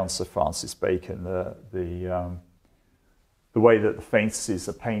play on Sir Francis Bacon, the way that the faces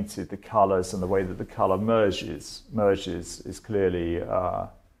are painted, the colours, and the way that the colour merges is clearly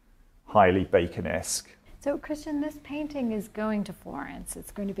highly Bacon-esque. So, Christian, this painting is going to Florence.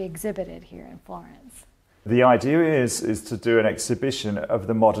 It's going to be exhibited here in Florence. The idea is to do an exhibition of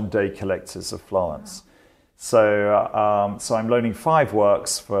the modern-day collectors of Florence. Wow. So I'm loaning 5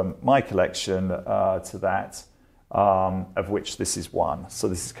 works from my collection to that, of which this is one. So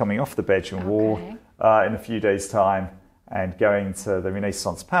this is coming off the bedroom wall in a few days' time, and going to the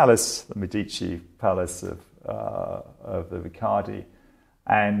Renaissance Palace, the Medici Palace of the Riccardi.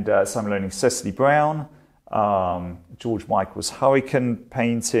 And so I'm learning Cecily Brown, George Michael's Hurricane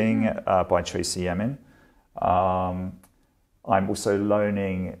painting by Tracey Emin. I'm also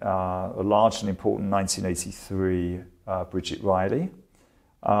loaning a large and important 1983 Bridget Riley.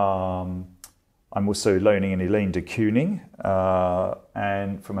 I'm also loaning an Elaine de Kooning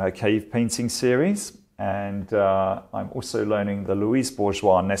and from her cave painting series. And I'm also loaning the Louise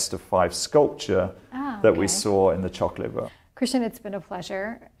Bourgeois Nest of 5 sculpture that we saw in the Chocolate Room. Christian, it's been a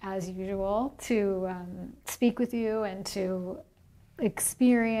pleasure, as usual, to speak with you and to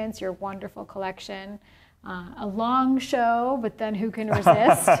experience your wonderful collection. A long show, but then who can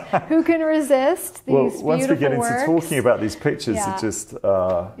resist? Who can resist these beautiful works? Once we get into talking about these pictures, it just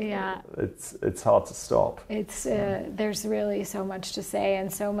it's hard to stop. It's there's really so much to say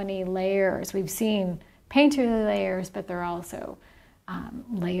and so many layers. We've seen painterly layers, but there are also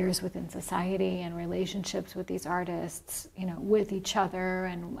layers within society and relationships with these artists, with each other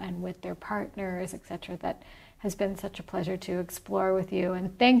and with their partners, etc. That has been such a pleasure to explore with you.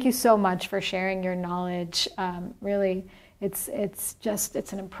 And thank you so much for sharing your knowledge. Really, it's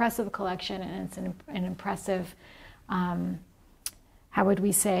an impressive collection, and it's an impressive, how would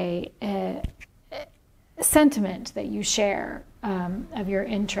we say, sentiment that you share of your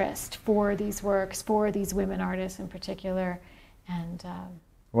interest for these works, for these women artists in particular. And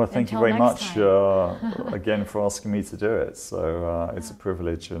well, thank you very much again for asking me to do it. So it's a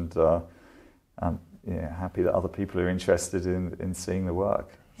privilege, and I'm happy that other people are interested in seeing the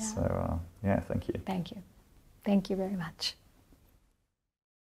work. Yeah. So thank you. Thank you. Thank you very much.